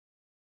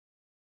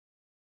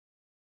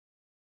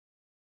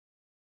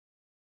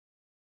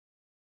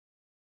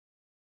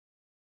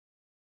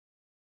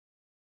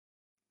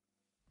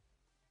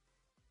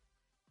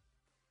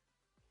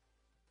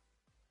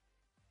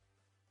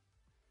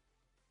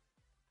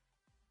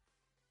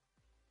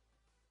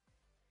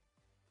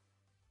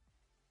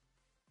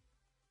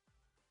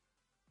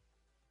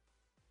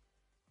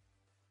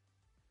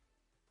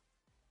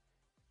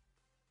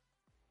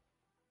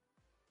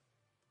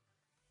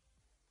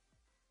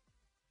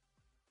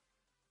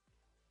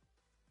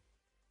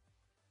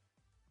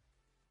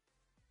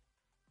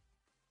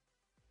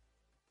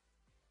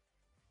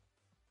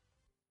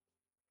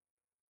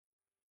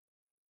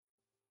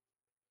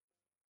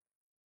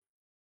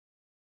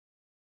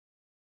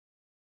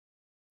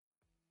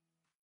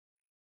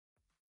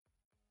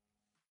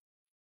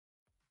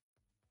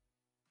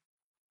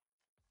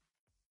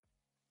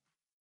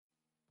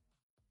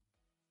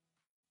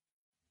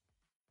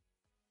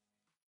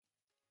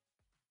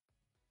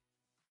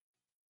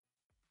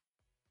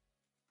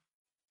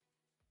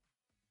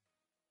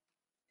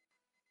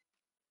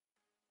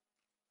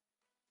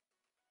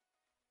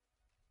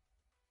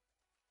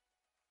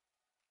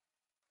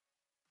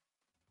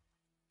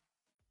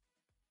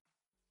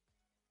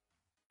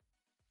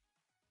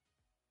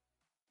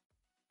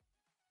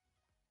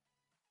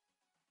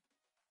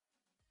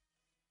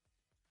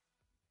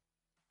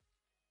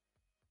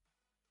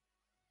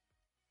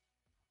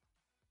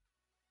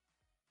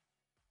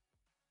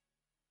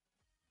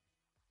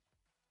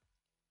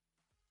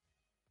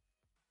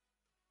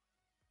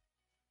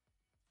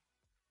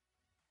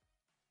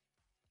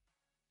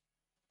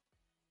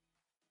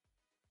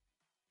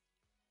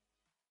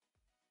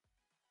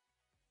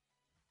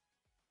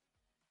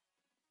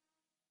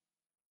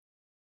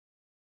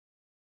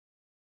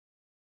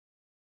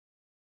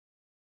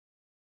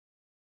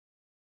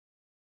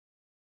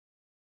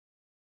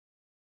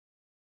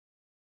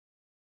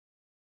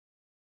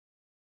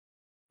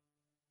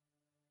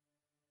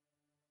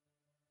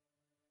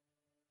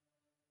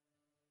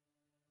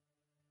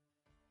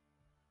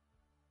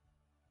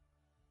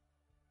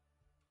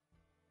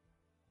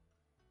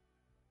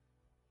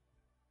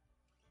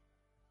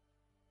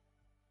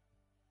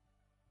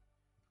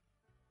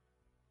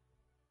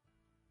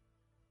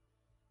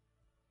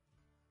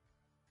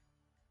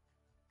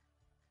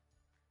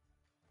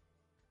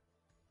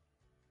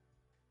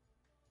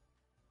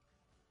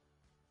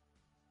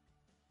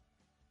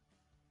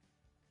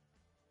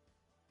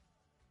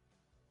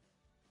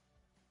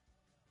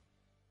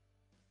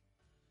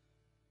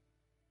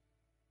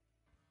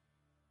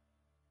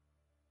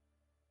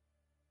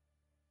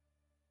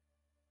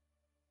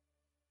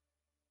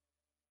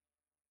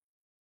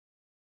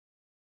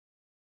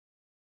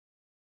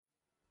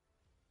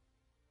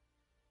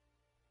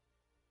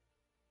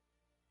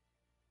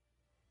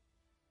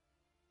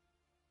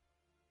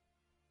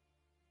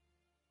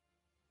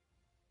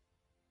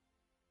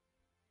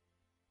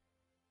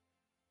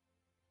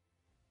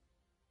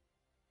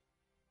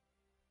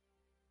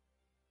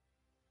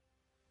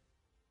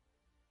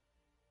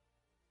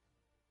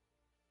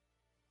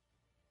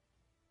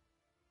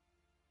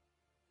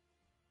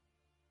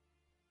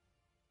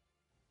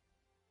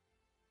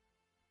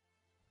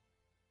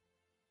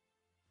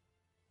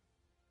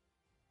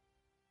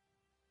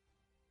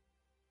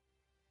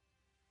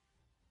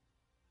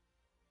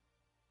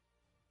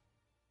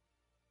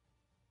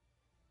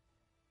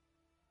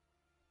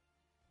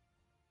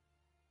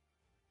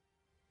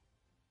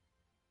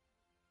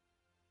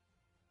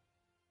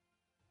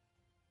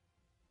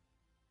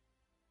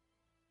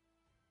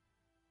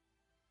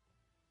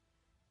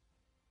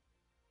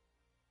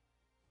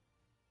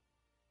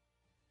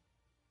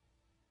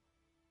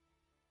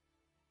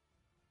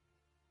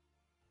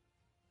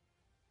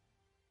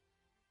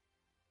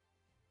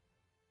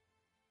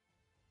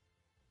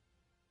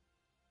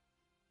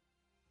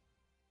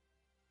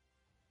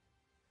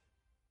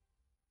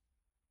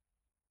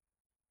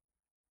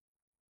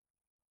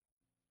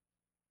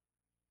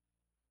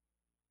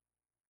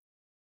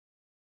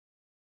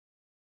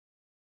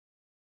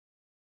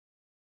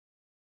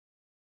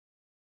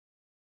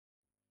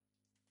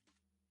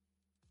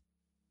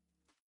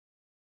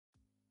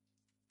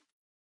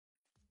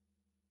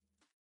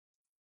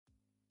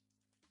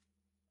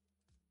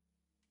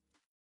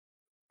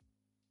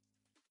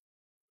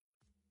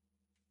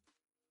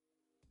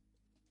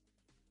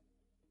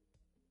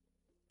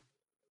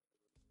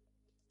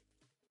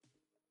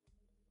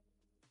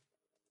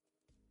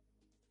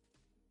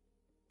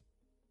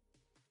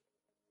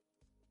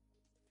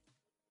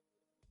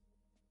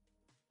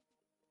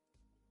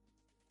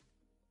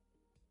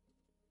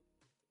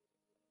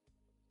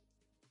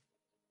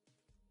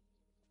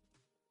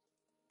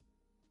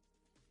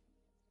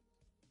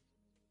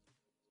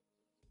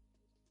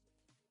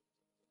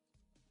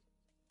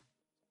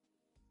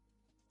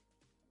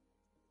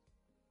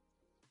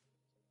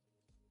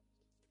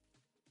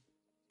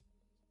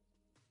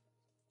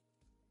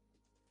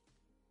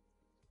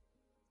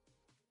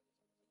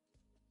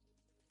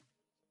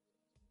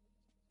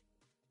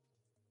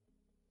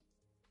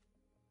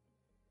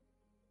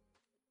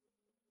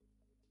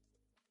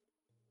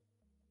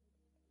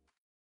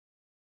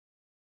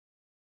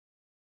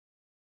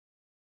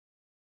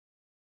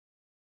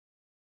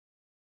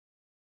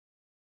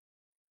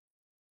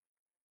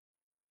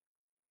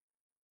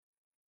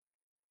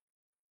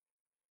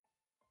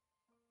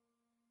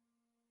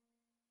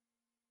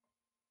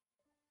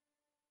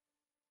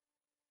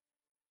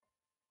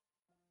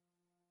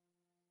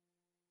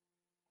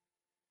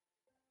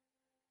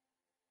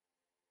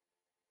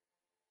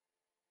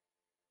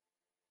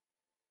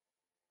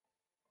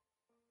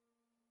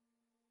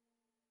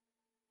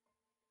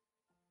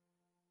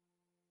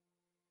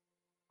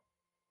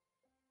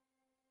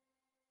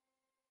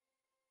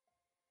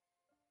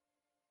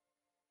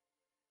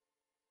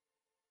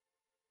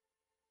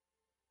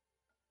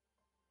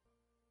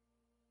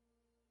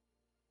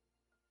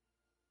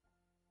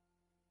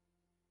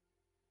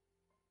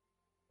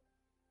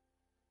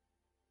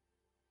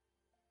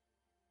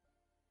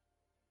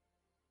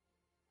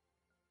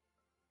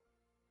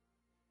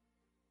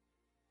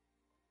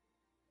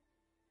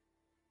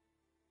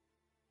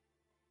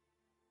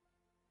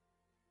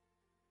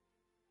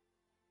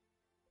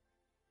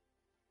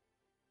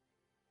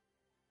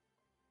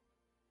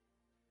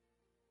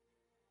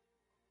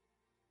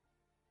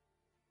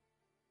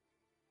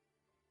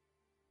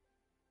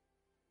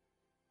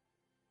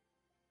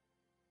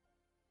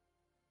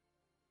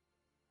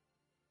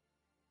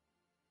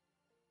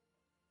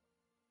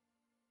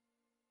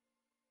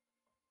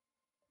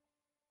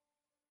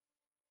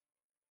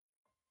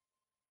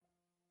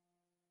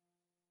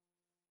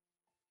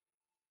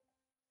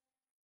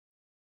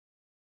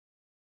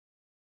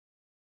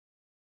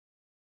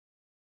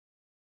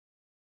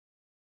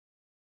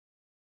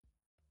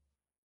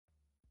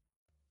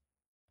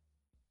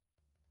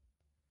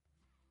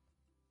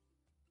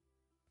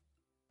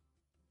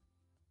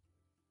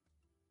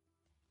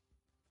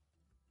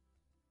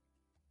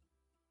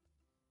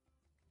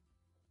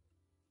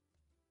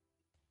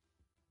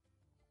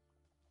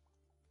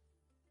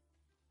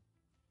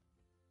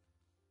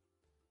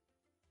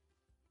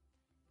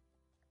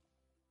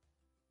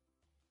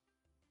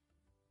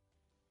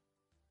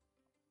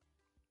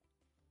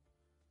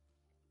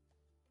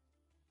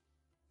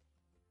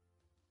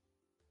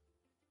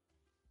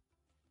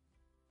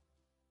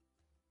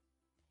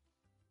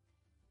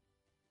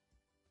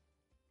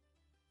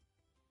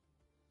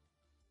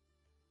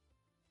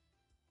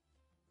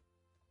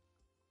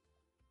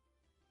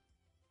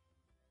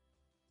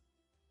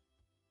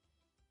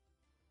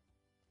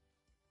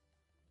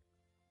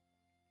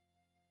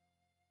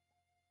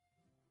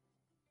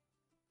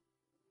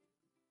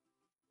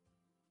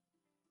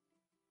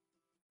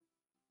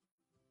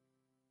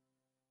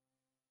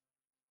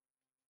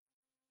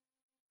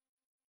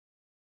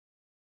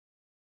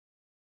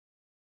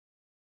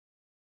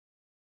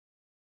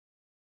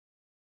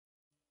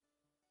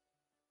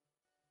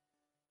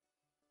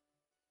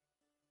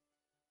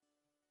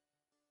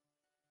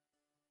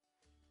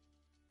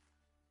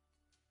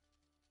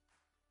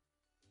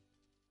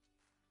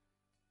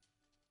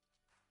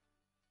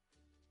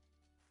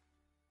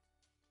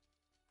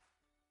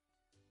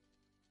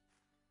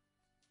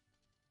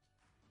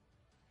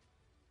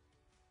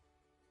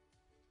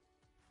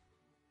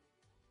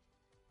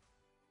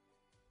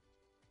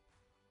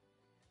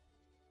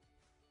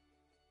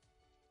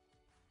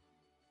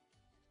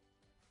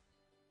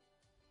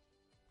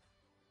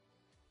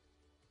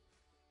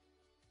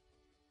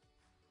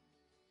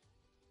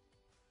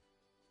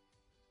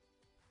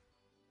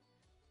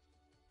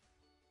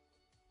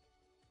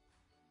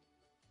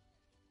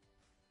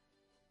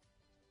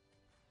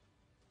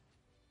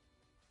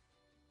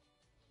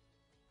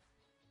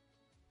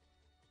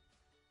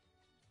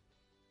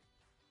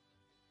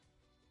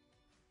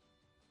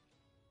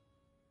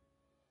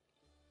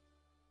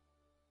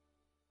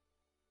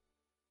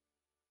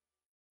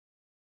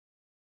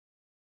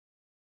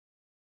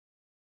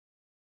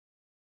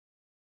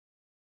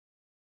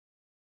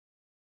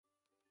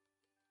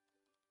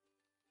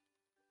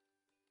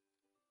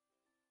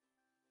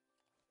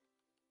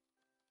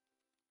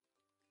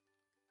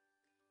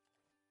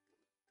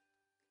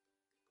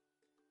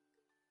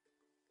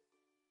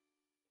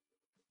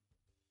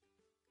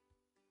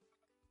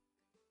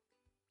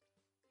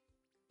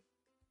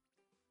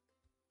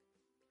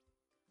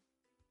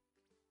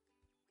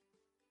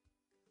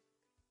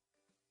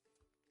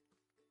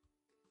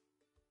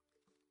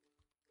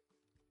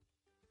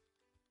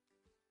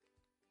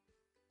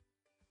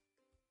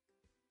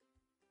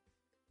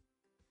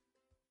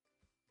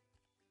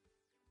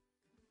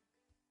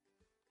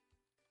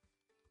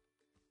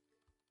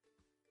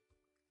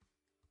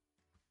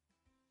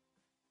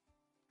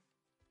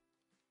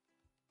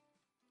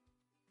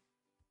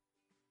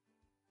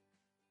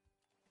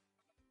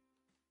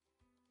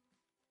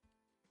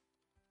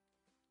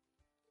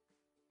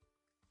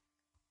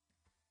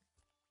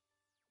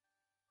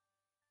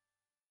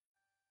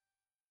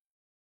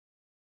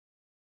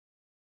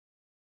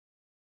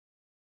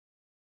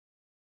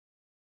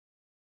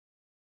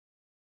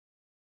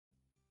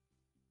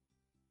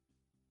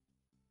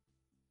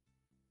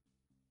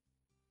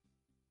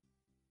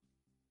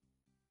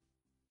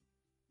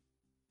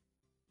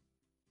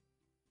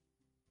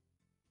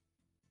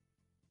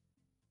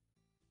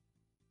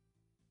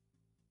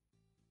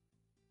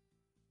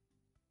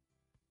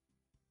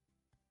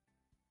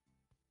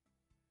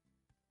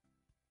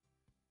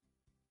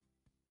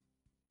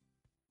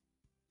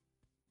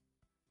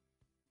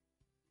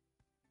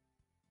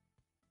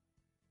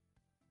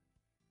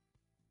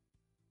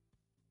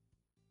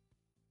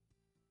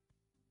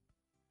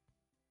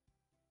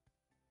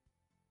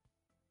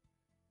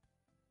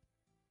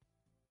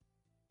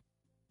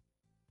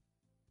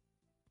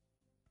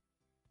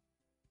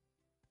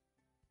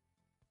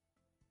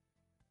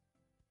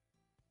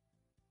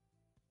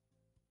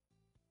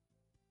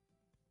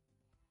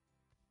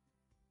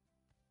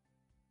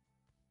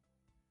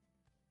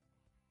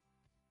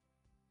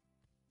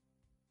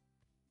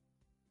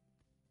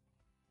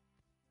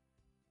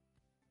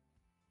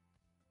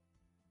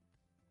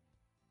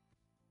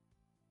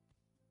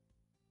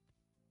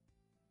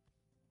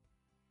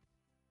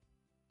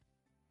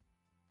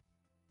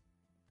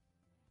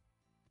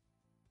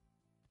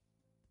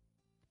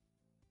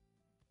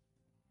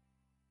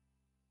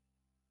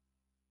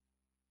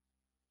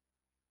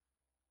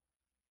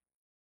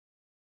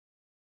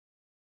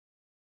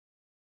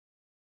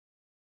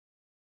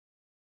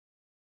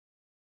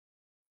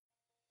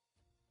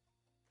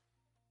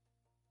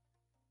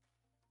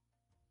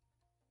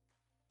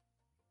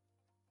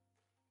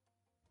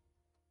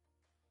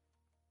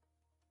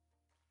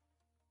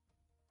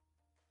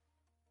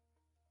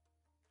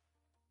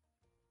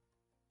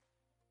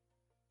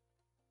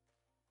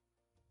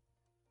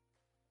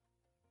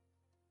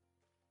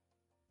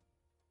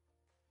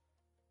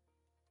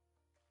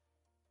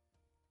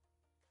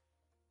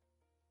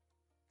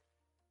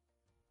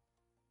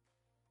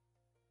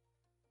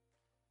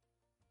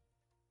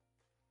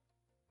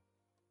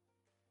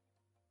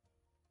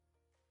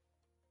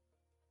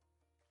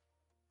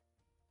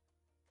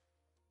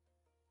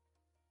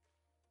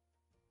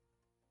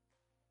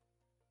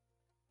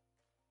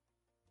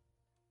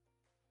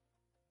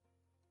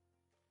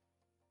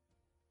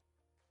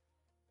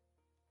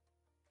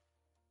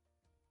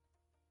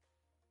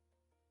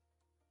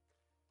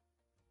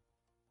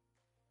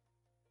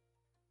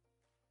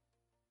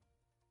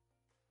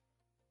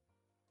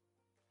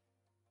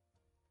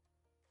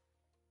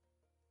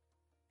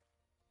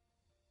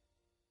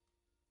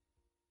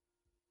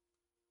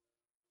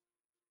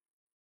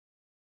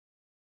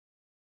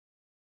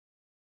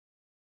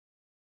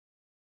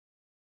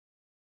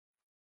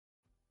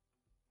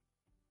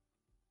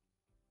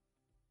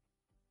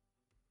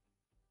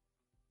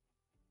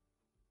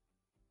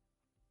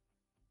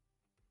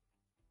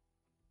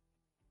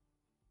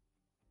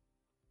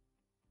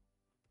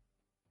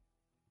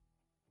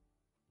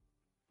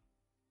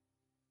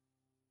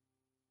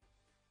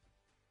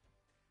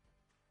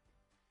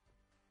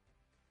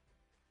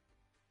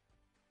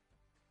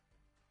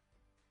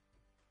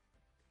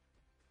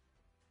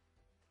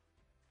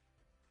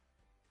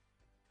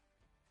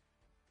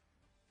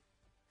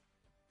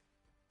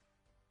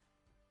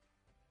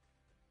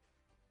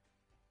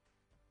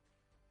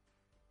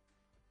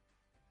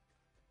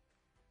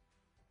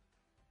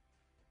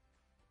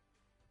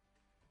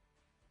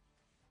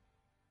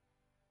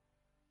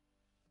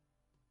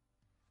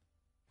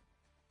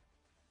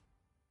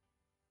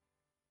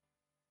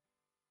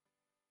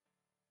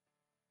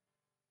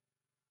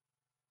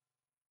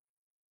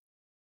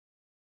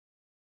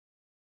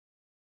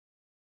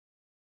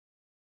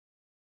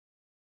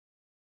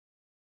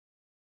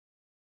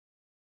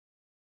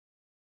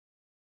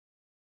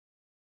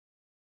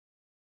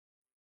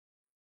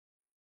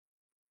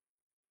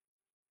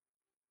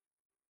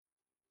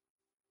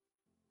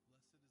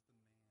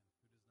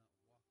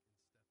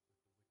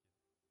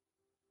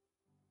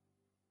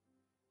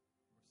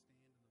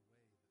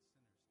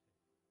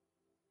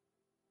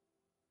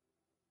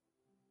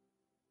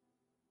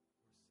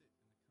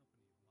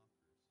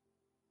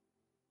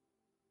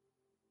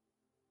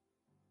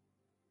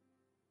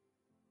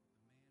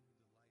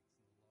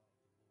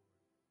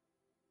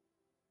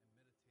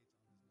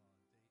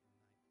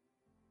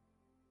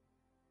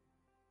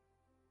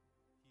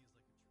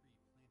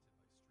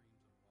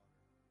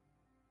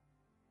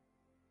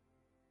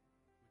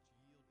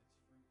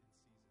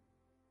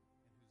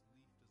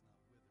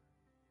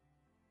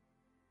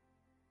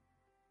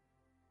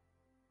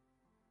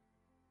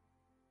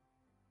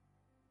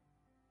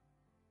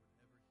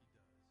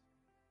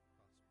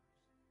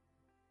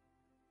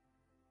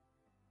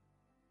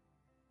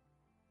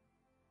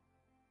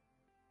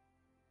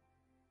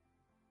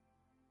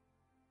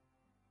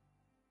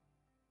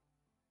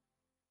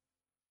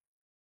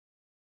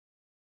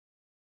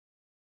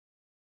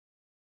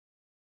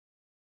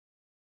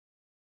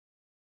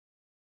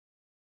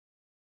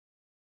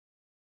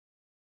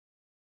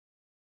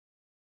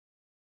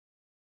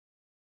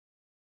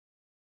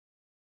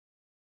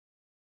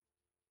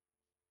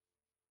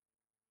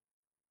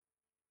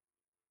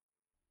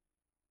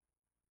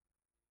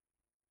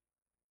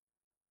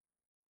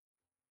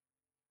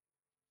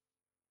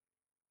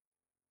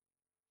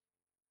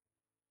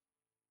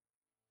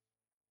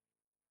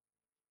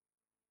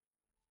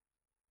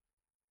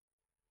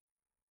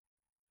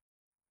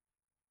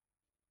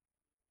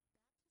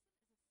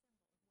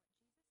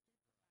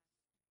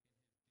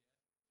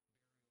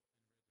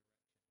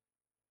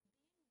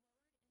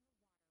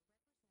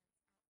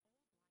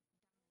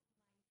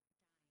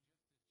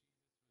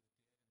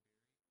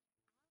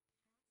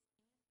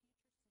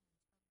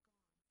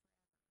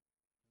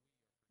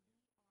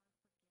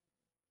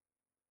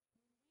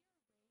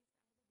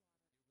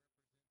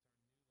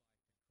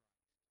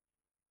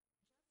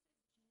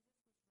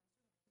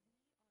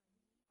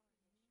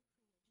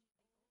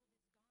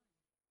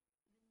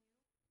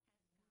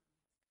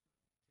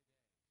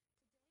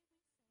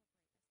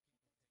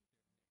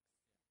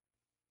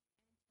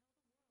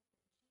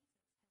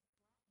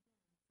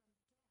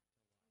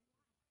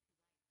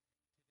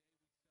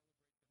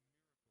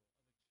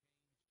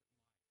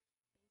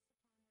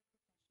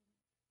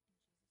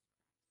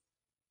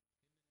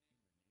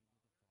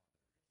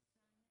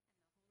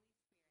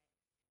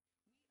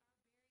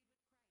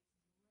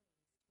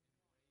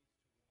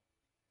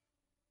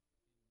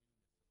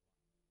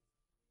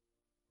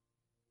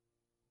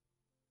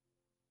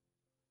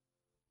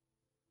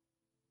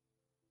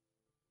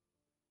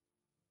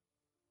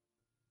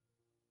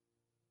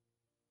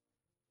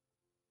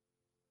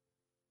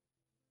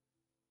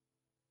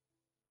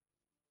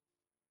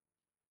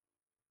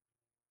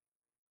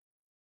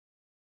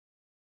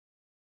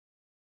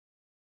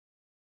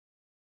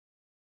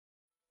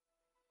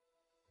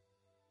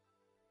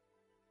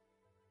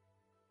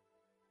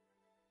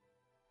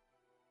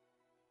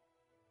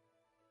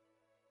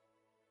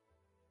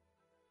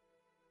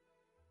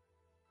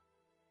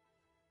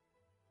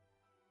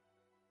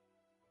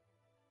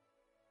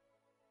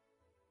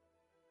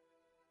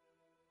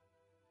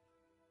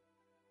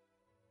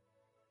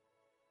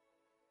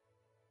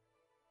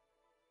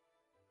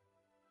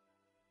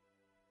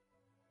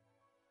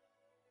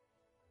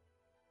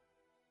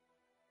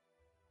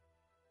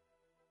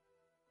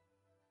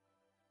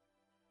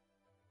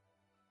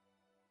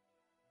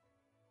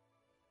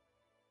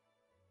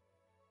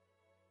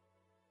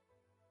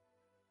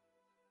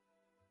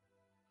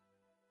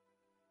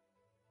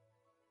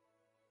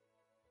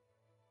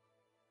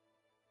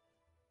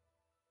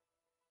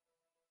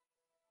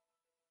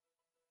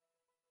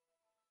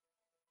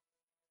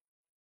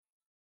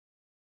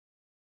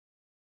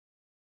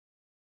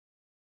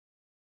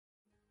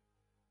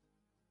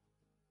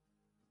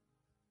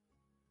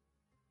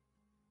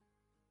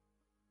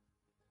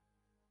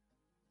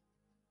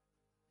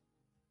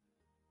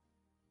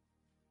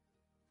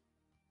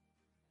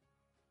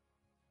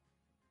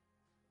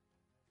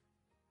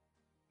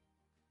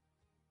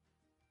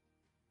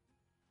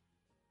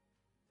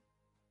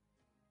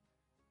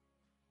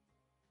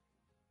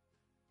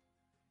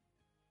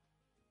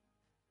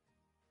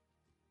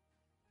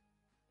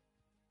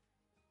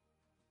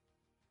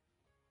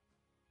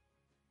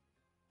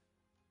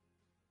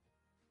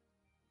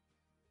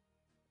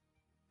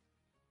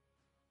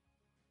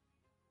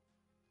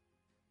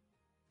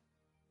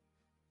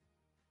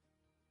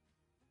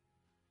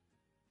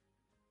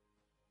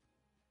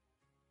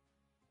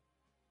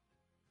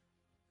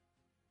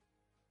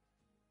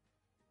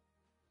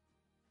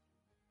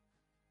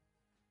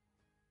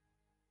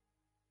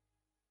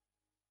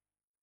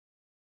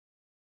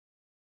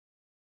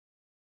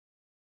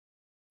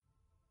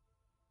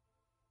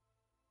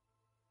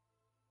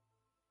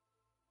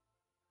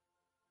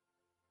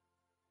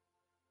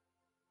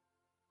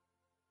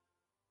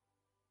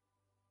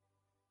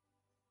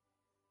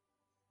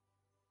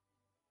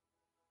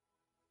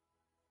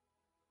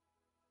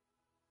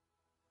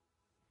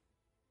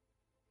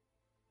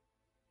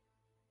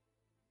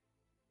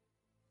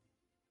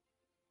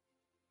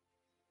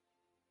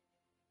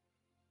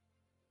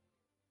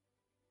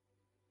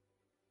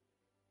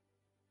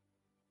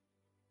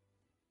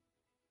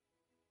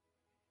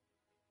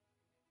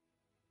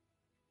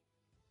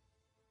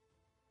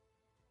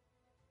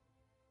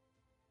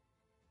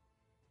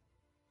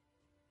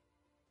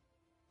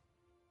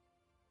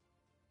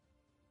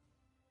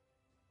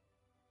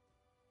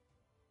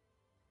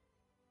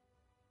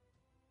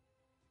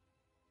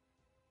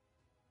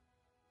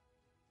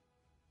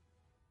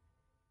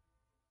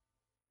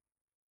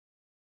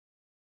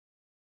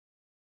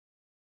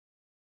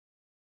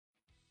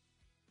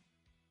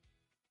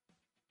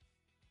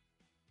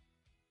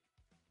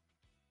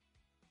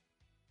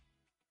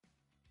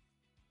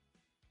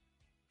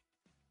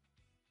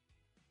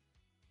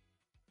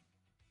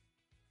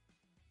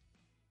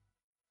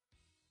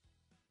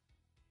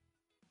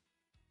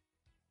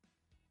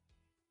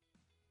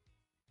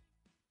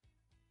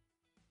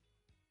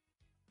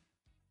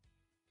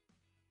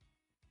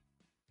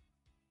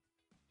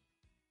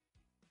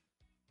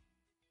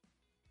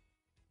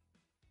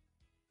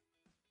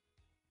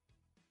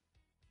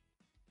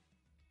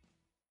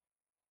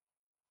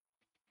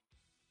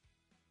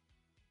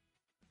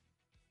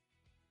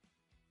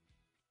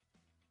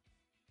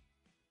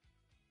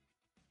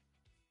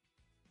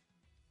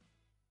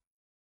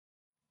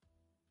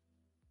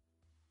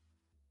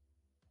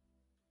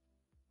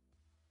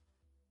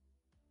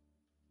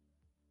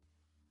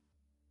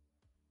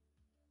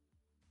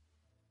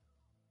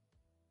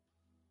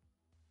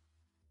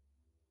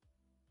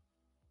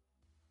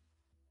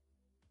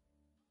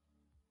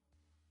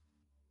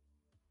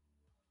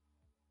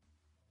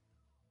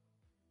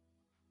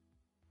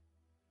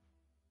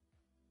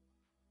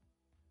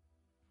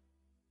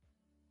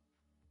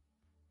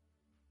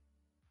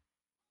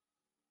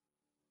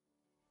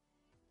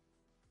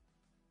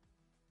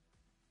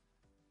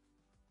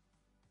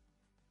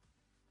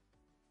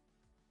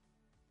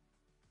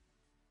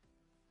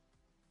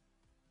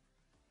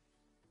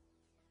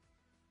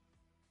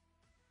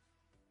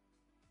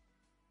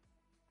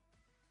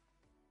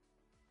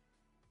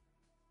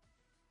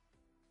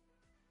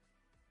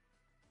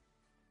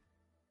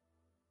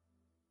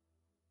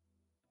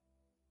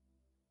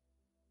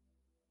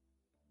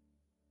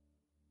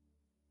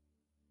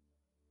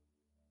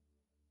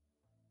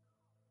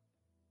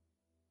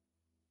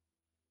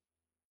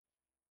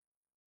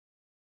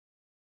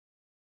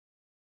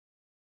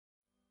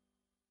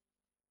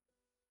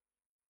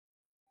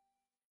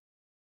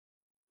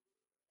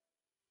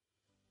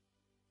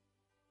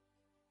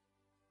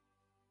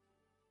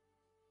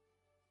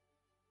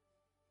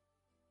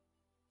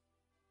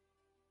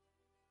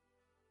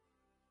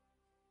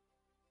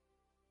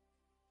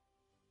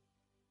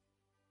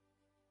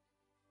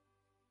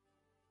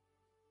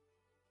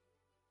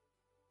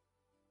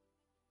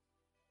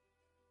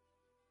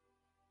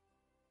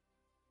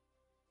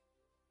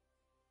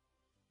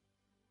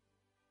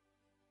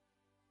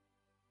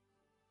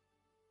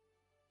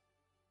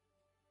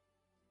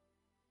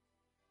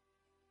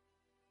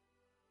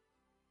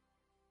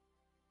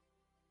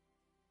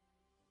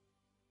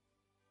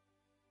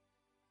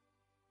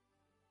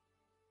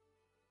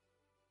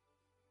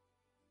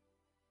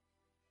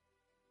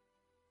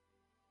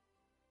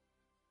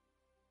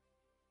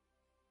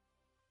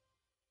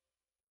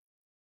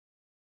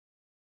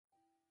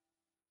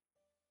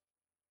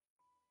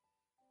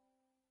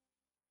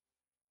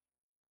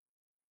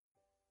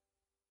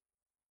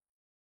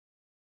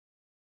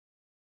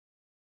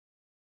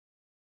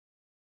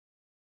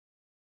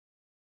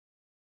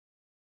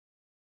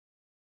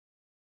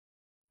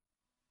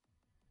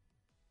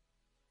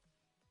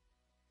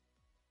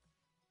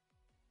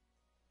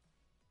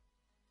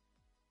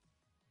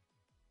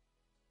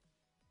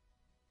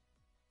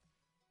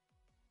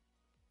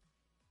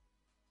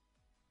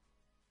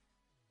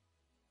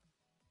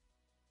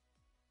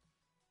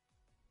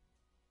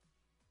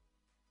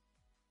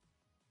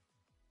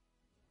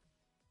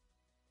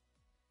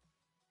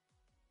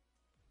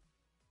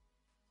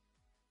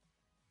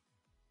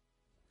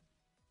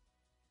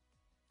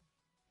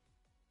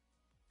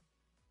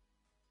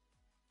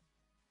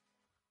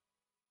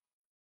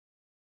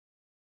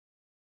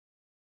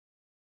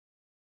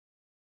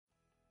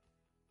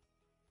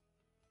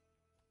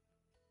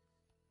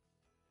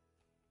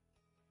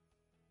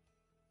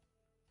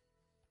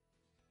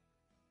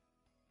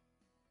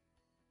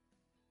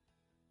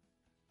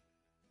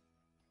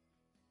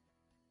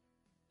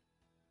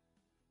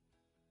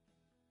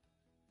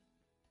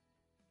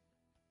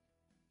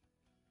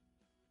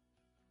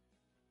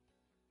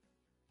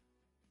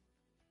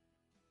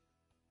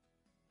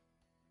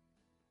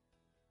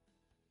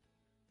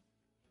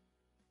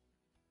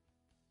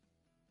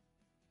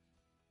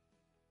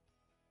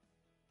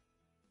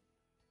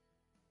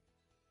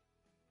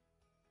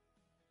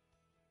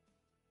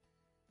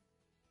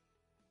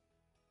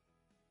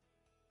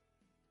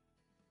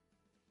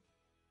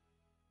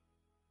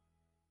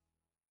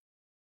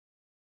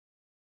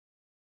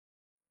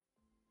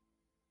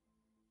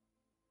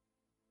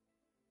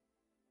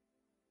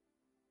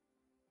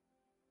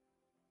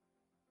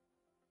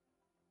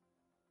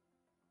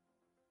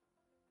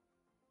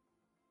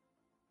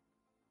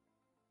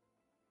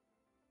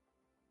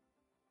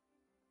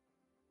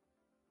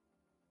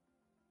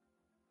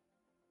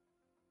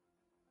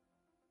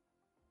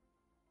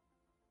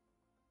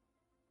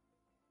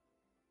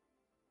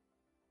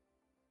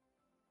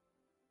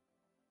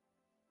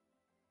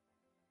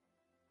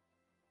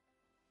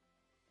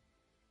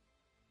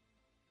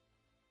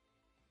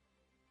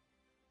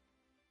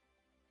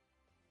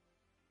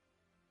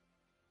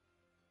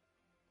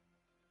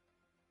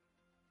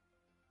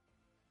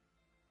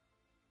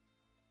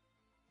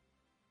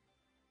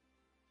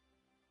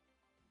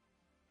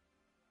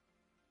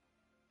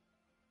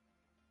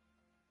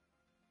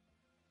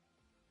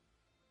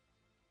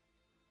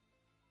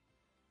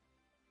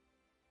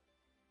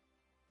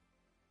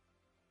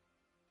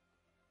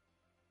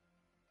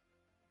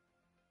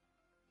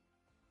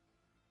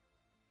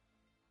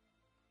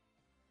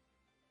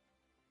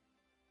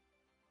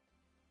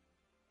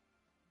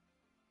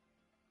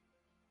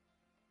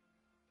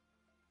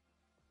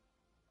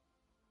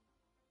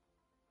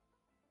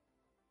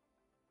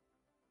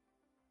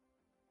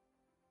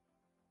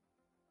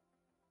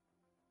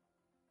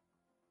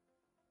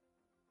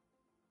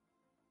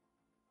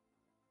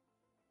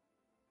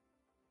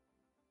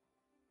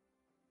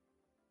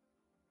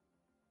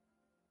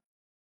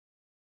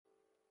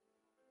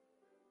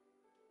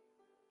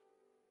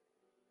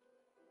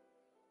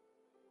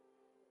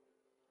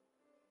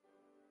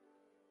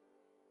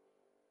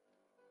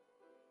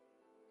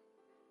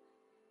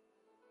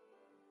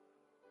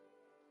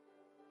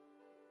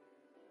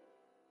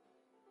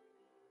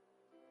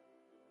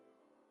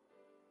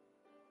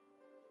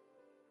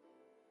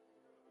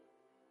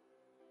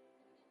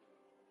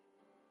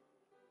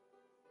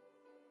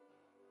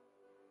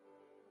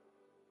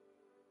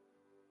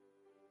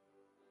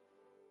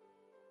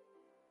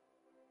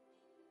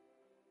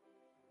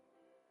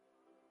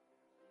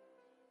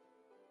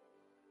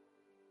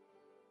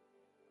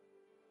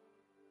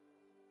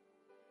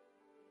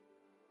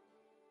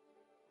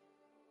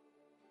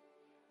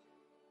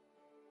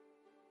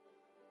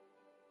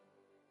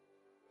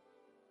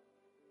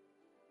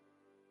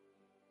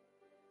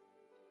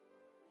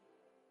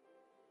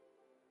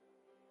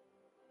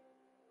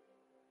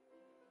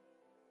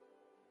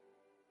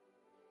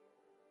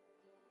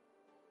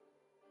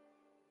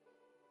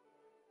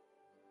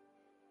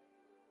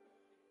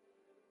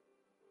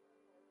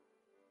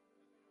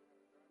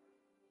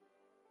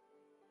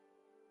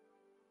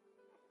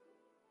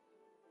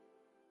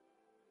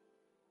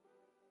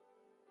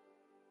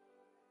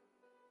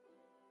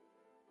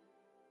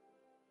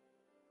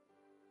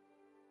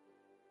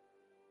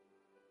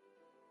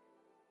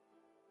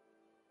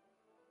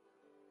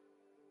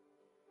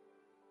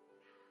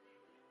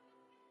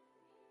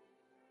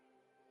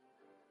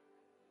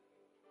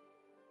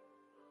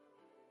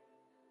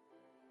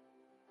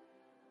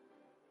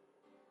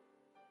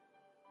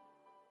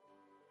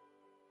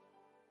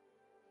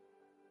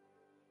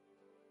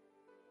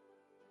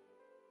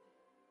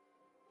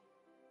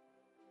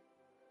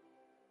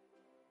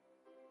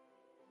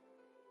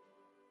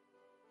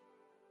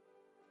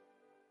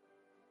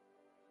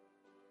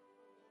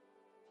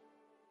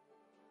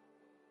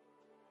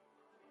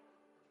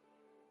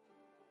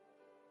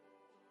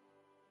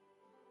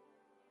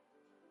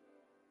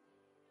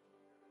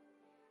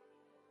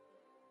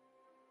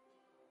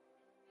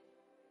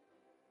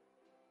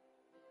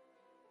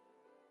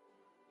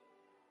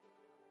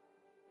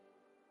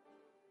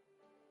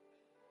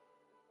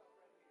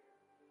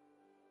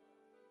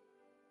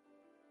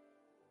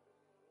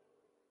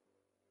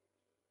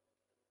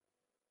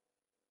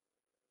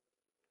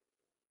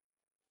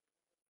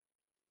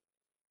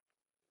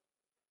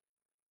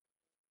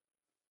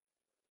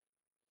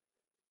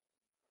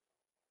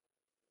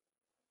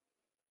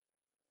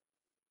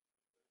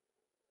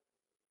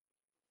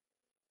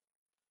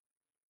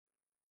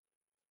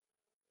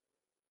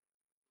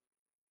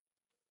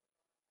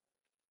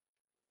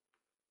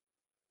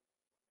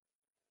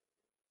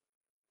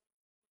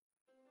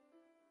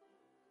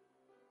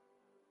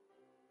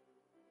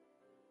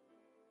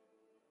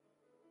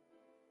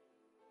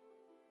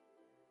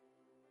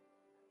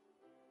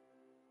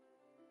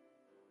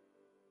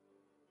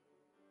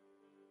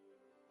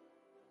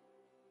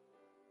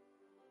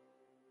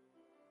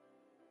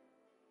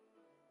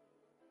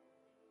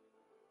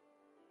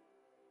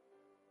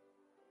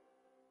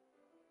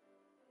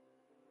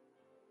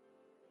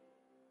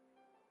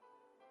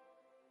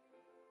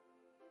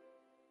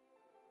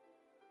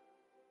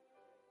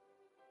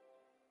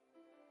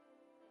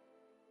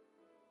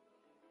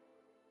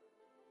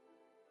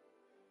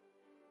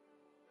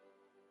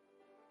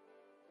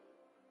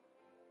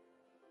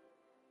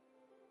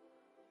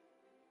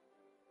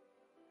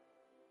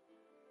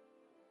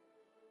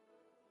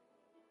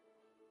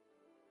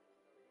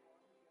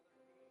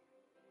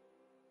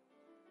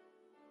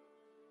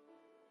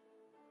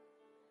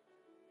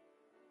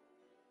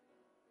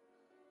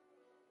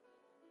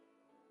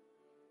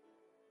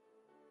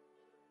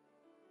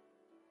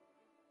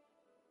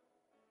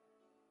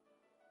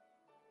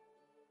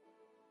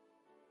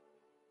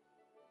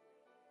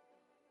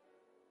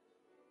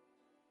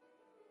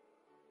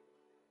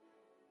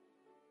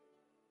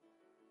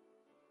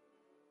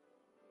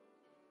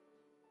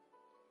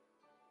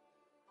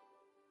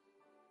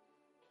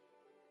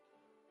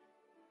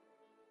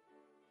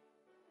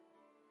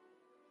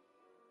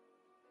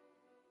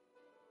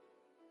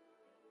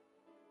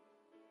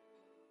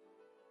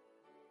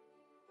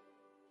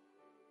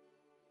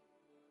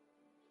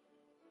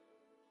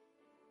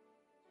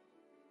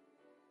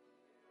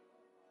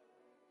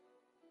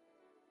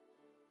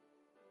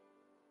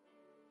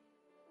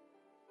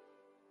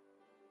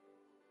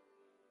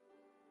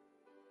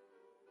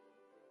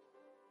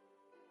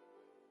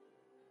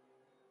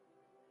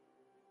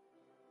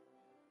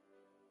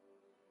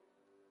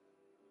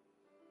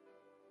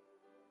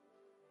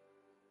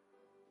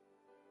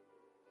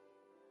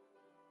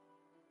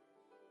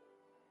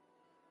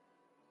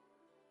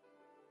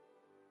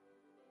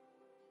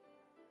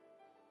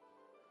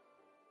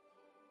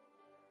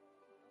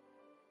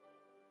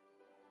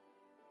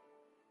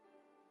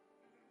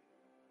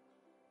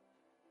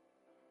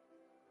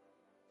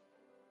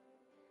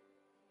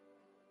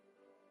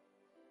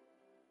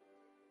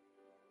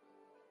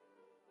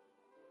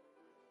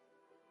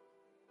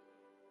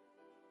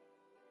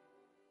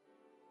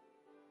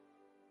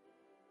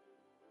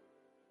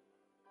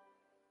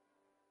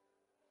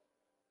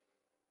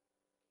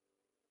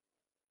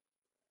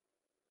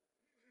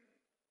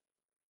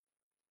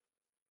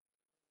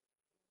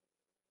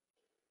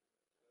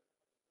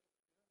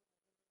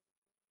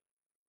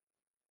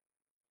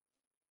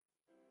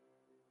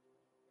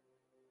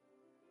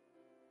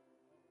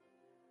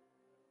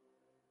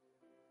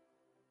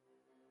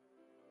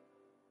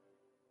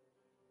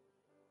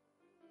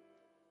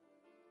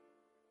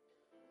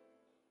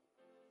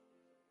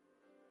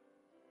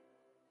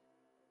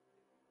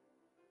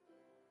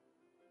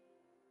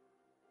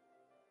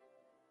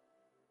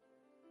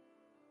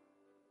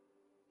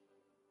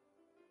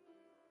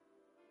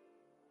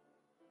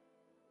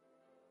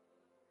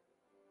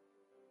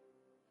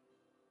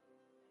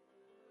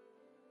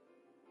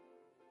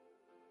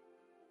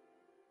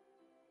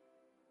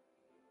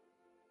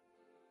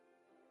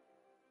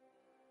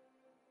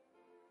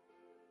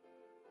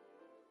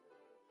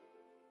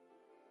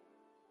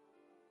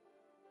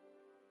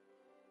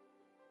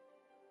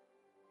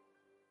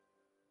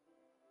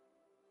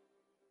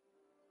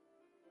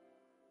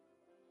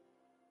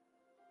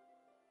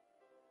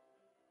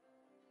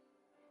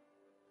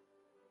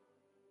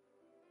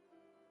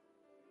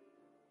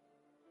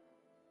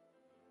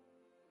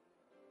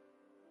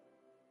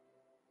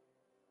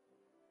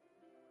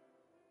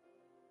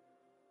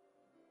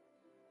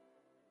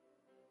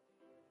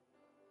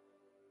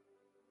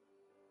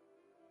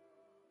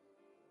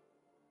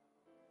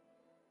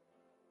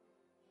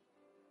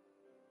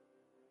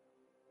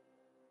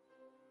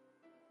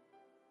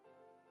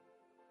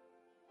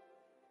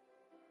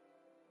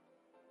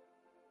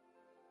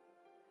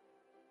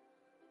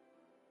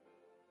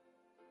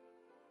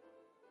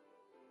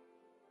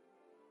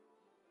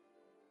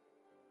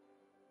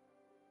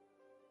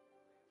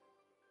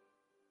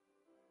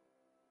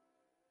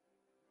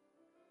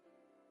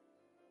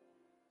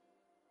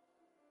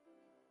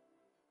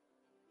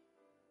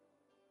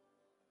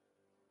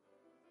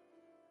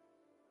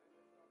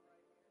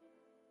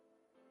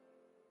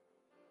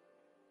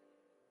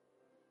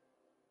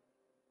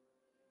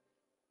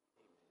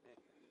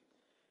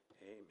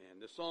Amen.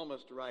 The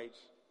psalmist writes,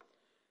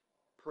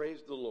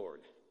 "Praise the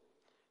Lord.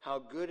 How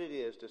good it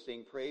is to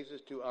sing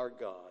praises to our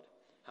God.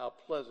 How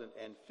pleasant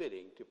and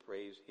fitting to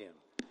praise him."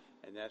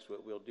 And that's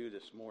what we'll do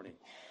this morning.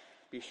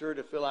 Be sure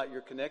to fill out your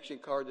connection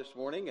card this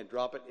morning and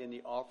drop it in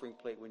the offering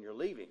plate when you're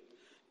leaving.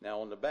 Now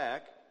on the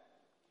back,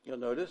 you'll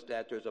notice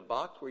that there's a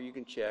box where you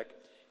can check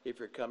if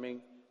you're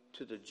coming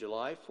to the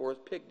July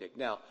 4th picnic.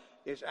 Now,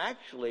 it's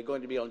actually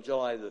going to be on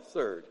July the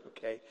 3rd,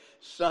 okay?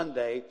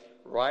 Sunday,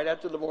 right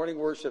after the morning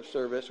worship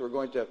service, we're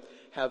going to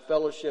have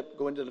fellowship,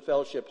 go into the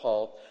fellowship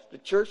hall. The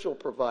church will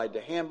provide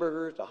the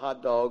hamburgers, the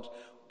hot dogs.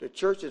 The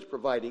church is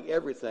providing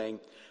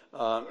everything.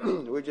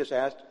 We just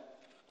asked,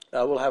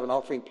 we'll have an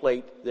offering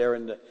plate there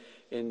in the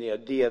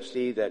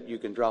DFC that you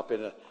can drop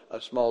in a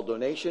small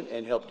donation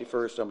and help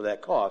defer some of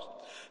that cost.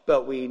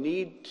 But we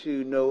need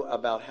to know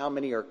about how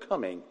many are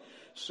coming.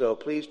 So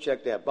please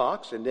check that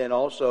box. And then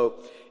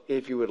also,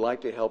 if you would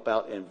like to help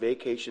out in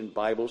Vacation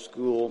Bible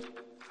School,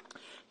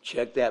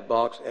 check that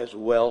box as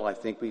well. I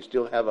think we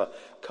still have a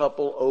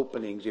couple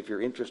openings if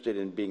you're interested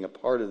in being a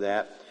part of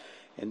that.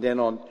 And then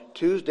on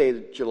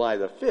Tuesday, July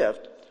the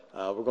 5th,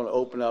 we're going to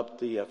open up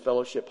the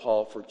fellowship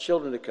hall for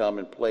children to come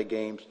and play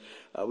games.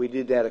 We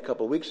did that a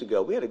couple weeks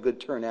ago. We had a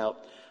good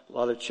turnout, a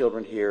lot of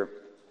children here.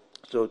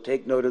 So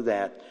take note of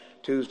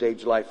that. Tuesday,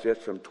 July 5th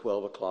from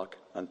 12 o'clock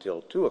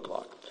until 2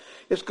 o'clock.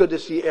 It's good to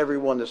see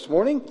everyone this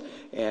morning,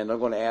 and I'm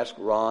going to ask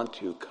Ron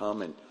to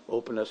come and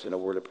open us in a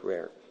word of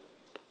prayer.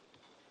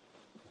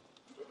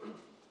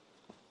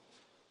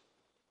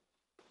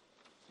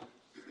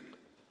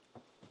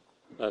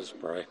 Let us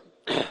pray.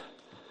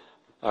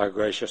 Our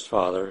gracious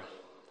Father,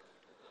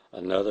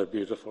 another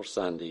beautiful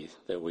Sunday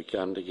that we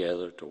come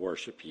together to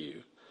worship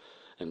you.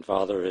 And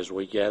Father, as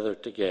we gather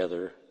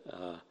together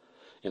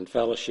in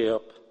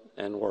fellowship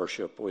and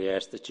worship, we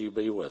ask that you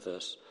be with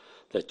us,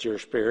 that your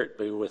Spirit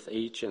be with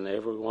each and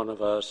every one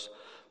of us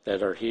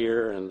that are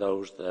here and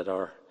those that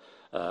are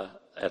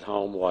at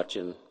home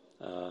watching,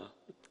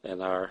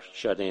 and our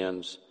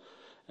shut-ins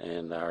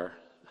and our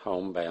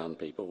homebound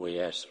people. We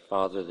ask,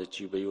 Father, that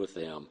you be with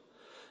them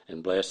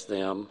and bless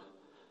them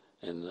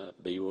and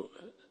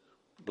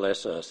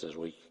bless us as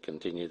we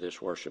continue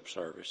this worship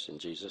service. In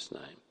Jesus'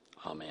 name,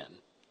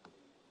 amen.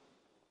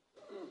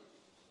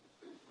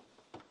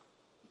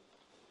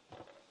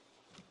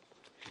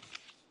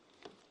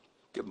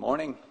 Good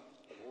morning.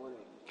 Good morning.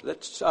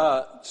 Let's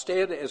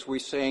stand as we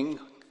sing,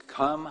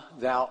 "Come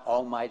Thou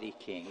Almighty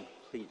King,"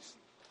 please.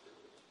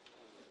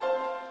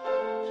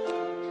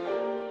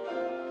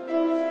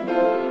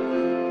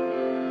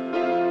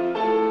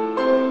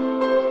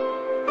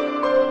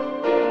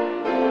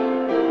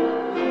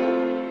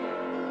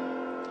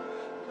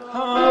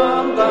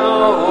 Come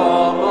Thou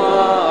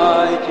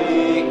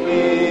Almighty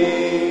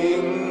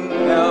King,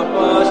 help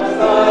us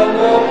Thy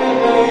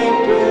name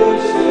to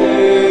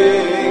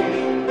sing,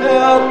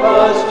 help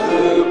us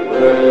to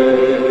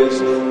praise,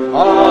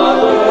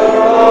 Father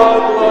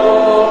of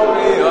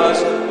glorious,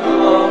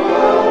 come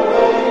and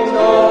reign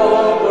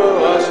over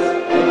us,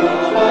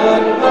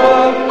 ancient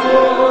of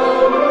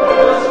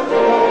glorious,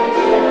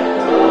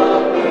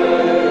 of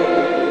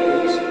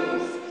praise.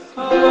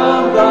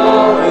 Come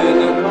Thou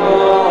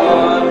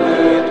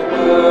incarnate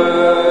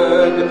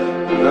Word,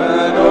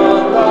 tread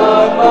on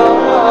Thy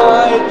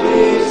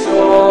mighty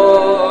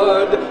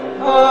sword,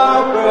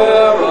 our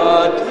prayer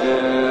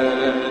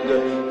attend.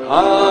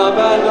 Come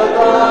and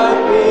Thy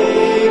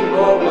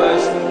people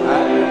bless,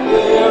 and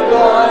give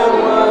Thy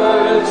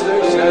word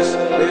success.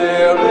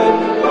 Spirit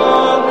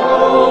of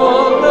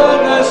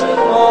holiness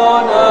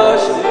on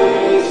us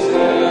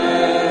descend.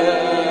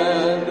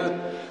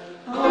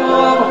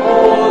 Come,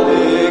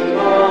 Holy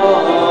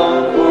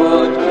Comforter,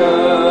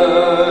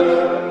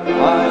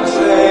 my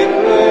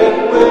sacred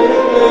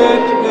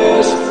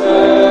witness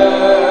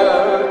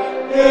bear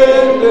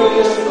in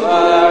this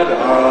glad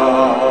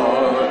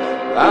hour.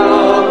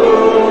 Thou who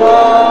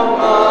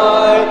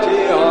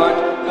Almighty art,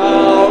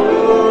 Thou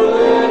rule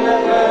in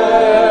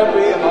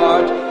every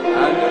heart,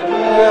 and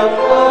never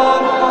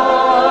from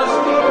us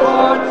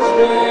depart,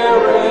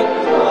 Spirit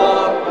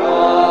of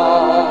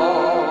God.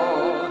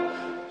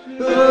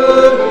 To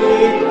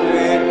Thee,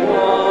 great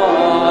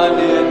One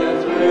in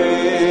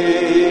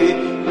three,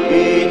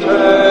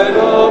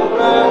 eternal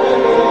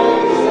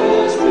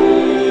praises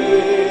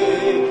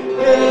Thee,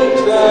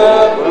 is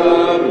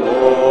evermore.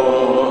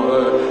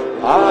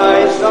 Thy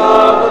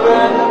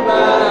sovereign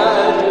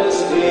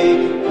majesty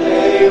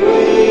may we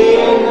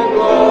in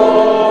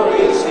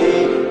glory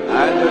see,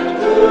 and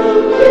to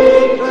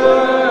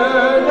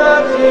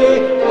eternity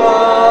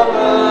love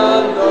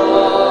and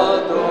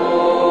adore.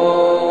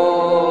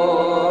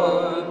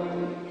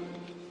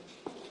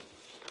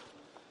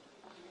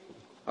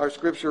 Our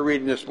scripture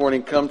reading this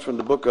morning comes from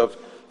the book of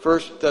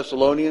 1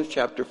 Thessalonians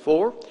chapter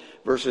 4,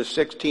 verses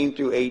 16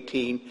 through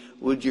 18.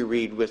 Would you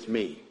read with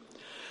me?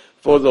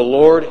 For the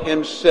Lord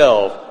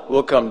himself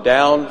will come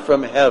down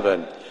from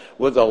heaven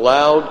with a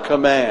loud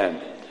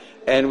command,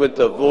 and with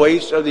the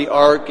voice of the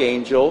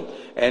archangel,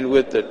 and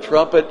with the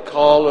trumpet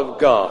call of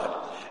God,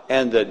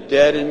 and the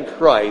dead in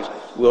Christ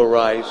will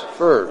rise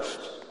first.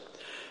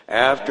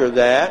 After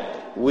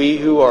that, we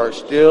who are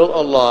still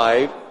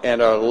alive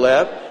and are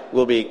left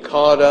will be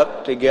caught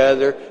up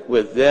together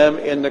with them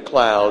in the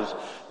clouds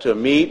to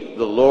meet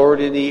the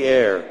Lord in the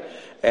air,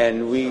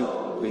 and we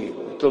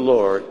with the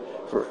Lord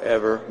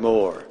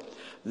forevermore.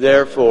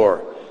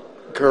 Therefore,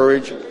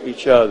 encourage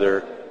each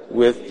other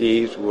with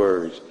these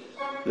words,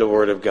 the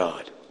Word of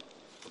God.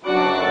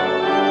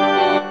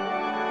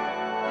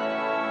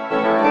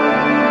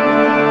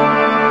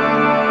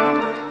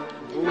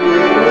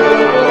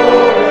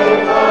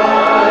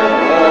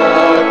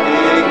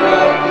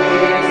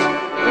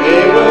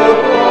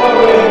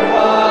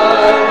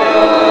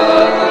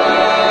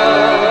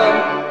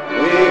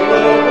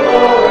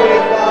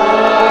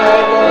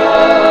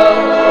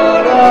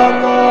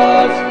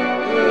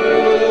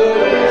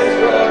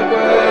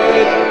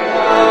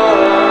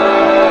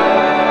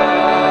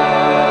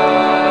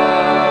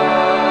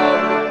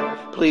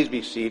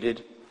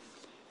 Seated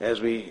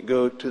as we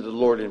go to the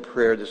Lord in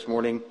prayer this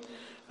morning.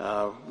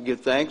 Give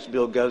thanks.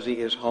 Bill Guzzi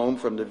is home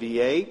from the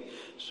VA,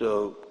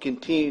 so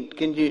continue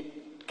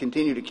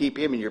to keep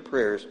him in your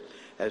prayers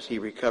as he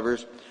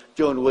recovers.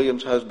 Joan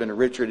Williams' husband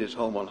Richard is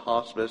home on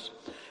hospice,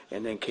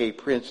 and then Kay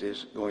Prince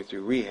is going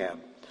through rehab.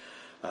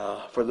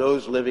 For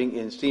those living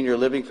in senior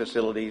living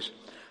facilities,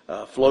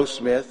 Flo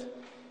Smith,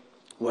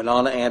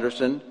 Winona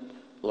Anderson,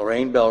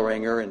 Lorraine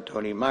Bellringer, and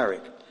Tony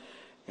Myrick.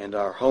 And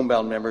our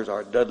homebound members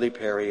are Dudley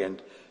Perry and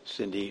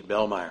Cindy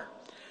Bellmeyer.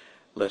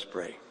 Let's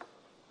pray.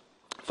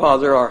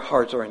 Father, our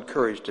hearts are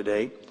encouraged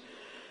today.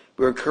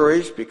 We're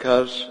encouraged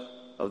because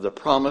of the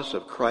promise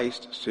of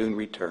Christ's soon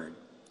return.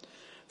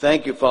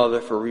 Thank you,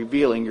 Father, for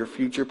revealing your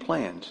future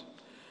plans,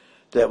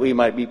 that we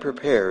might be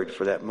prepared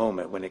for that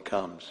moment when it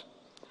comes.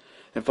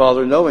 And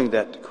Father, knowing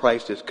that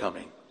Christ is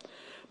coming,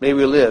 may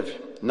we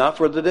live not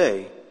for the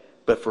day,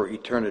 but for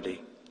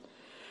eternity.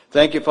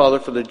 Thank you, Father,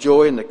 for the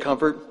joy and the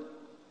comfort,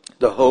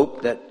 the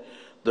hope that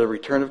the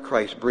return of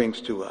Christ brings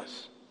to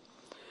us.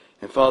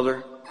 And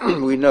Father,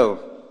 we know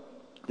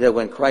that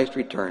when Christ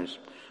returns,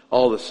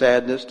 all the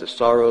sadness, the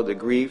sorrow, the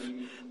grief,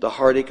 the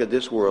heartache of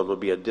this world will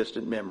be a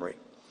distant memory.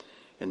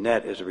 And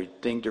that is a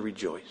thing to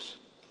rejoice.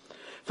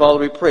 Father,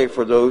 we pray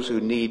for those who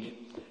need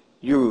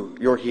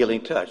your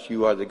healing touch.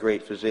 You are the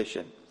great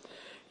physician.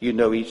 You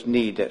know each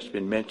need that's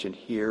been mentioned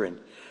here.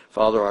 And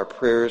Father, our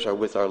prayers are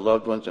with our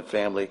loved ones and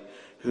family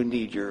who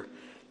need your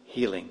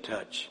healing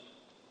touch.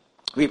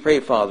 We pray,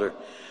 Father,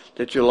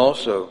 that you'll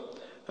also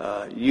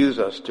use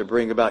us to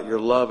bring about your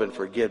love and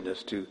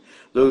forgiveness to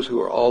those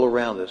who are all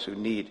around us who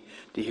need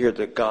to hear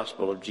the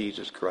gospel of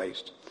Jesus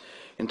Christ.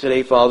 And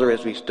today, Father,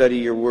 as we study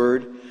your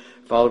word,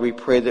 Father, we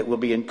pray that we'll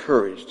be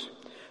encouraged,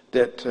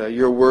 that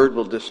your word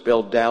will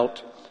dispel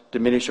doubt,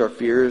 diminish our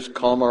fears,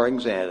 calm our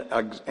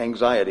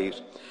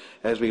anxieties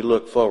as we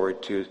look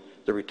forward to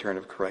the return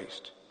of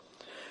Christ.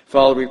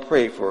 Father, we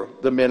pray for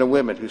the men and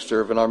women who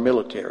serve in our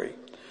military.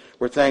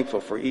 We're thankful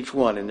for each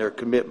one and their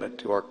commitment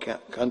to our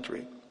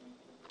country.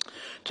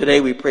 Today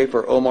we pray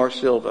for Omar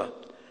Silva,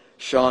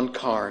 Sean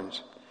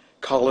Carnes,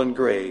 Colin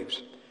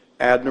Graves,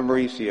 Abner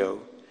Mauricio,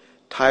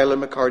 Tyler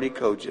McCarty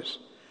Kogis,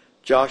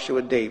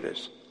 Joshua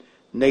Davis,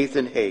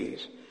 Nathan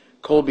Hayes,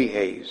 Colby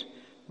Hayes,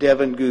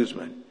 Devin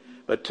Guzman,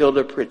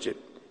 Matilda Pritchett,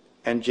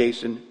 and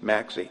Jason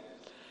Maxey.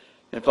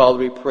 And Father,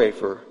 we pray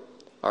for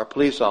our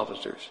police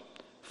officers,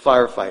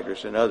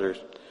 firefighters, and others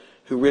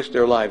who risk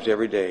their lives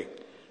every day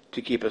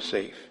to keep us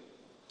safe.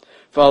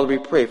 Father, we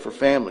pray for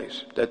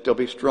families that they'll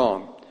be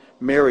strong,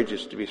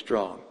 marriages to be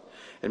strong.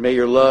 And may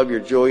your love, your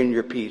joy, and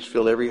your peace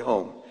fill every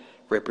home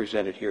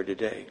represented here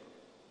today.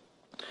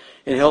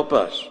 And help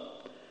us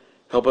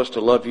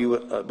to love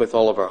you with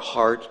all of our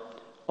heart,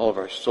 all of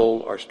our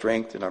soul, our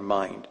strength, and our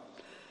mind,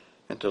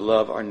 and to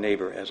love our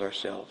neighbor as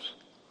ourselves.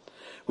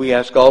 We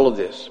ask all of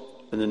this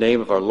in the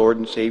name of our Lord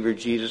and Savior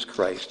Jesus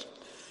Christ,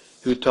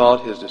 who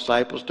taught his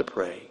disciples to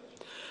pray,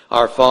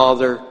 Our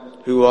Father,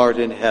 who art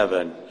in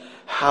heaven,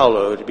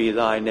 hallowed be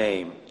thy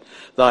name.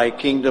 Thy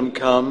kingdom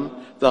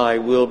come, thy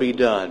will be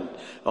done,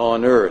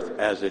 on earth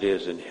as it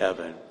is in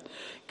heaven.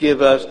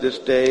 Give us this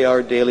day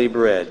our daily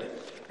bread,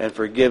 and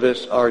forgive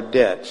us our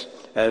debts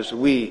as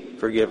we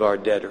forgive our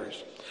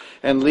debtors.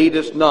 And lead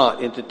us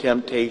not into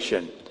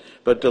temptation,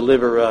 but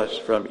deliver us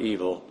from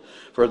evil.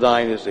 For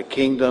thine is the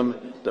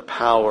kingdom, the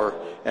power,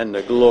 and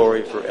the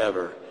glory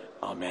forever.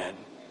 Amen.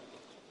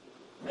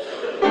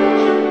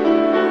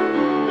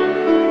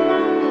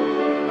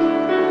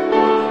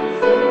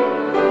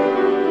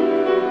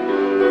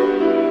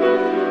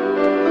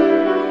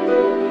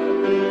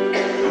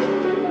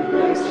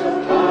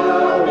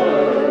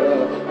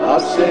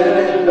 Sin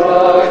and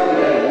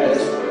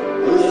darkness,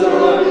 whose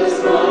arm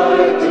is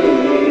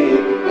mighty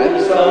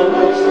and so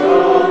much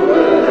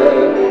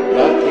stronger,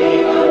 the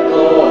King of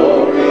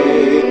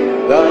glory,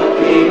 the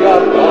King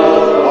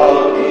above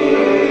all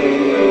kings.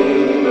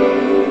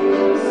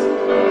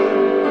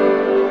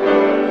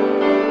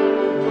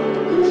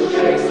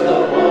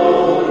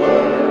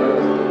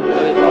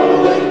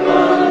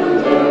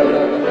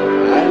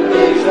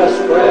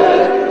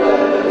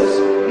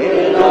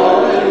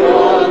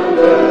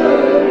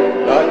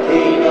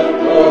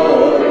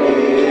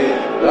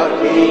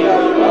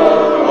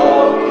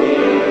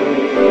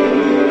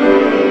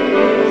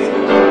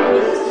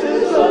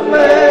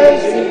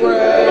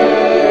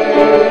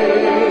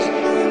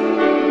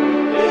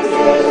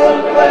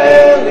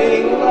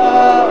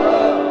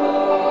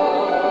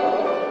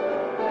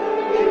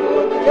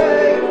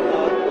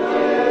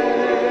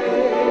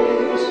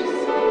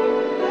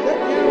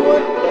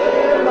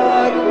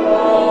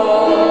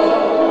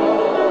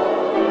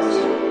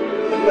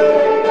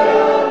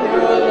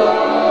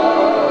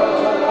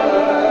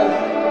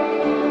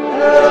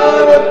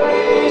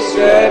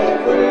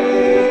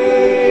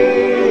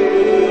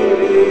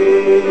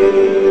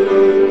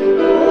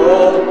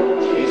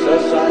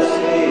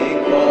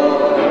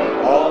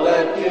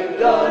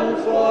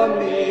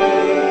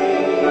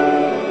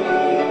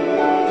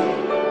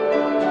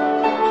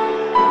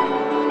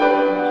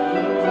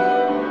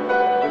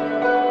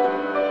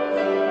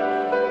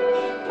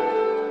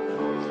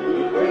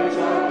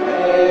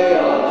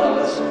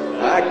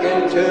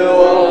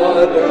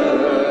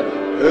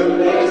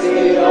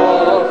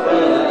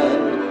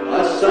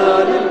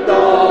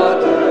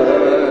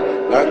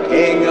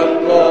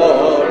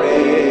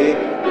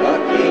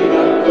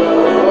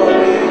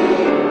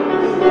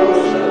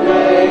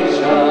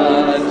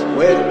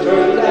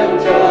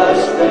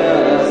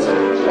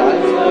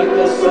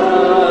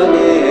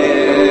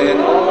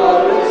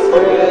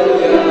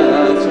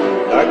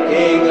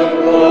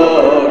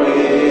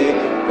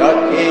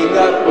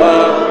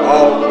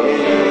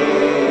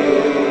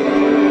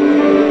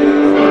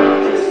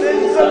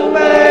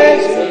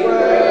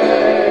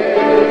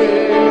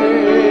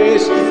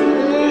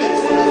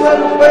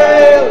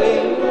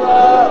 unfailing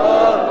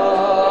love,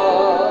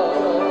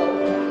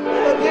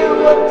 that you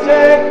would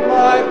take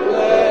my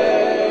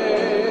place,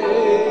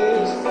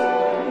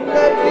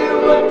 that you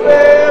would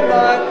bear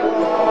my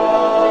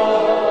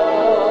cross.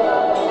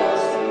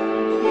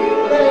 You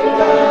laid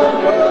down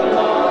your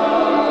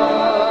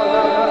life,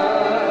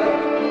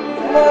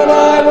 that I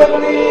would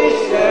be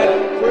set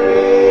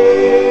free.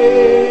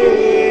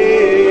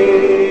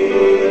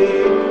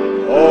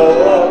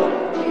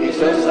 Oh,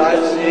 Jesus, I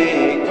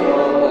seek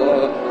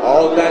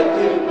all that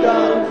you've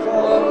done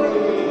for me.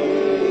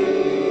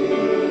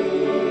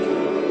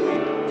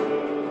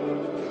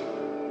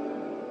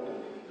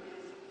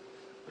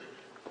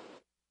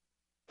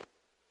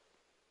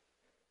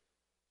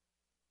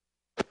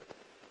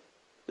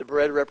 The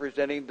bread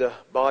representing the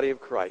body of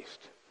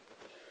Christ,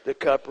 the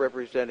cup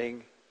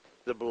representing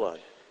the blood.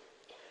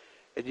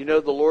 And you know,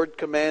 the Lord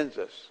commands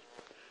us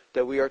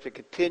that we are to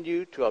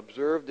continue to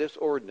observe this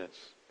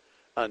ordinance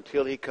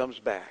until he comes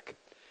back.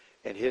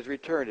 And his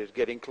return is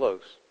getting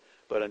close.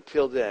 But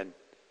until then,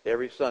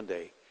 every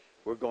Sunday,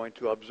 we're going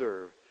to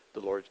observe the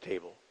Lord's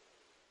table.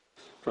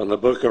 From the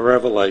book of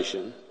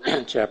Revelation,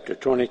 chapter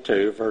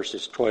 22,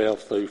 verses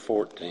 12 through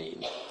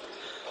 14.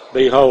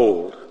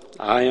 Behold,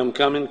 I am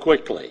coming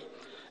quickly,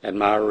 and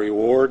my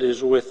reward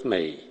is with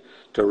me,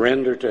 to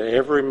render to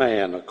every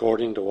man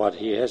according to what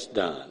he has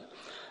done.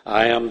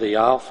 I am the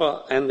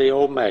Alpha and the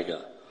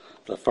Omega,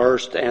 the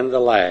first and the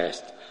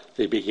last,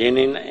 the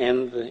beginning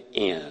and the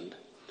end.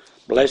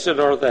 Blessed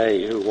are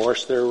they who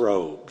wash their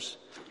robes,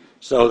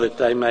 so that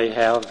they may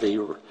have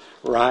the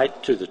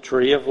right to the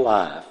tree of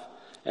life,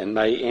 and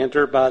may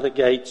enter by the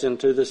gates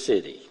into the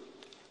city.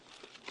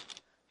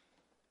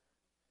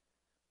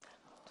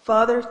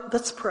 Father,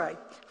 let's pray.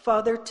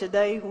 Father,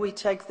 today we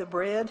take the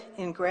bread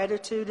in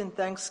gratitude and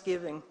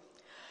thanksgiving.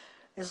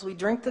 As we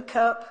drink the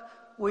cup,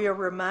 we are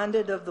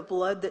reminded of the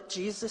blood that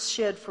Jesus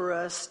shed for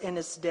us in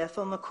his death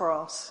on the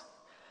cross.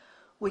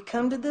 We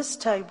come to this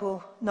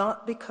table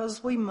not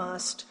because we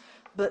must,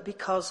 but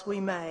because we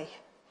may.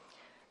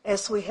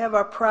 As we have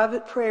our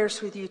private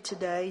prayers with you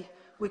today,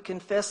 we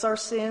confess our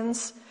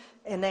sins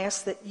and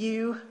ask that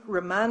you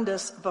remind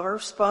us of our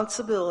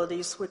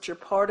responsibilities, which are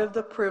part of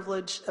the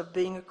privilege of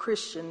being a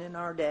Christian in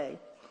our day.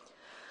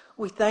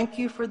 We thank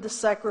you for the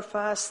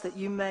sacrifice that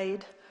you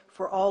made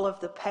for all of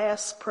the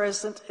past,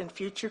 present, and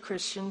future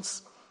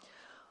Christians.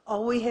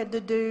 All we had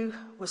to do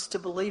was to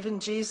believe in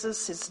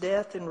Jesus, his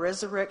death and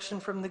resurrection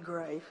from the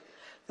grave.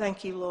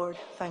 Thank you, Lord.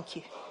 Thank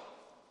you.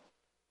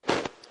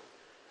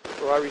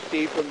 For I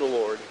received from the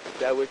Lord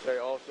that which I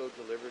also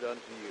delivered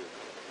unto you,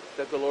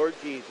 that the Lord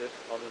Jesus,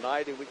 on the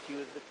night in which he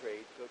was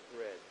betrayed, took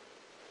bread.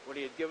 When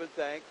he had given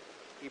thanks,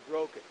 he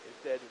broke it and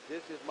said,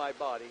 This is my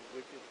body,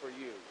 which is for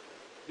you.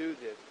 Do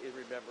this in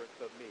remembrance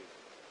of me.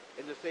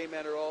 In the same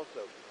manner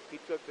also, he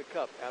took the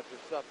cup after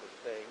supper,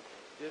 saying,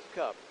 This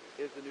cup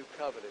is the new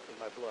covenant in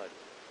my blood.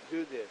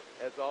 Do this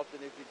as often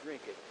as you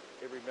drink it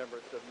in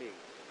remembrance of me.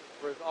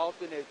 For as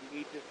often as you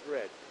eat this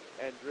bread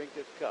and drink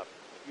this cup,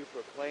 you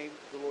proclaim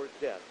the Lord's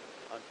death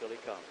until he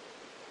comes.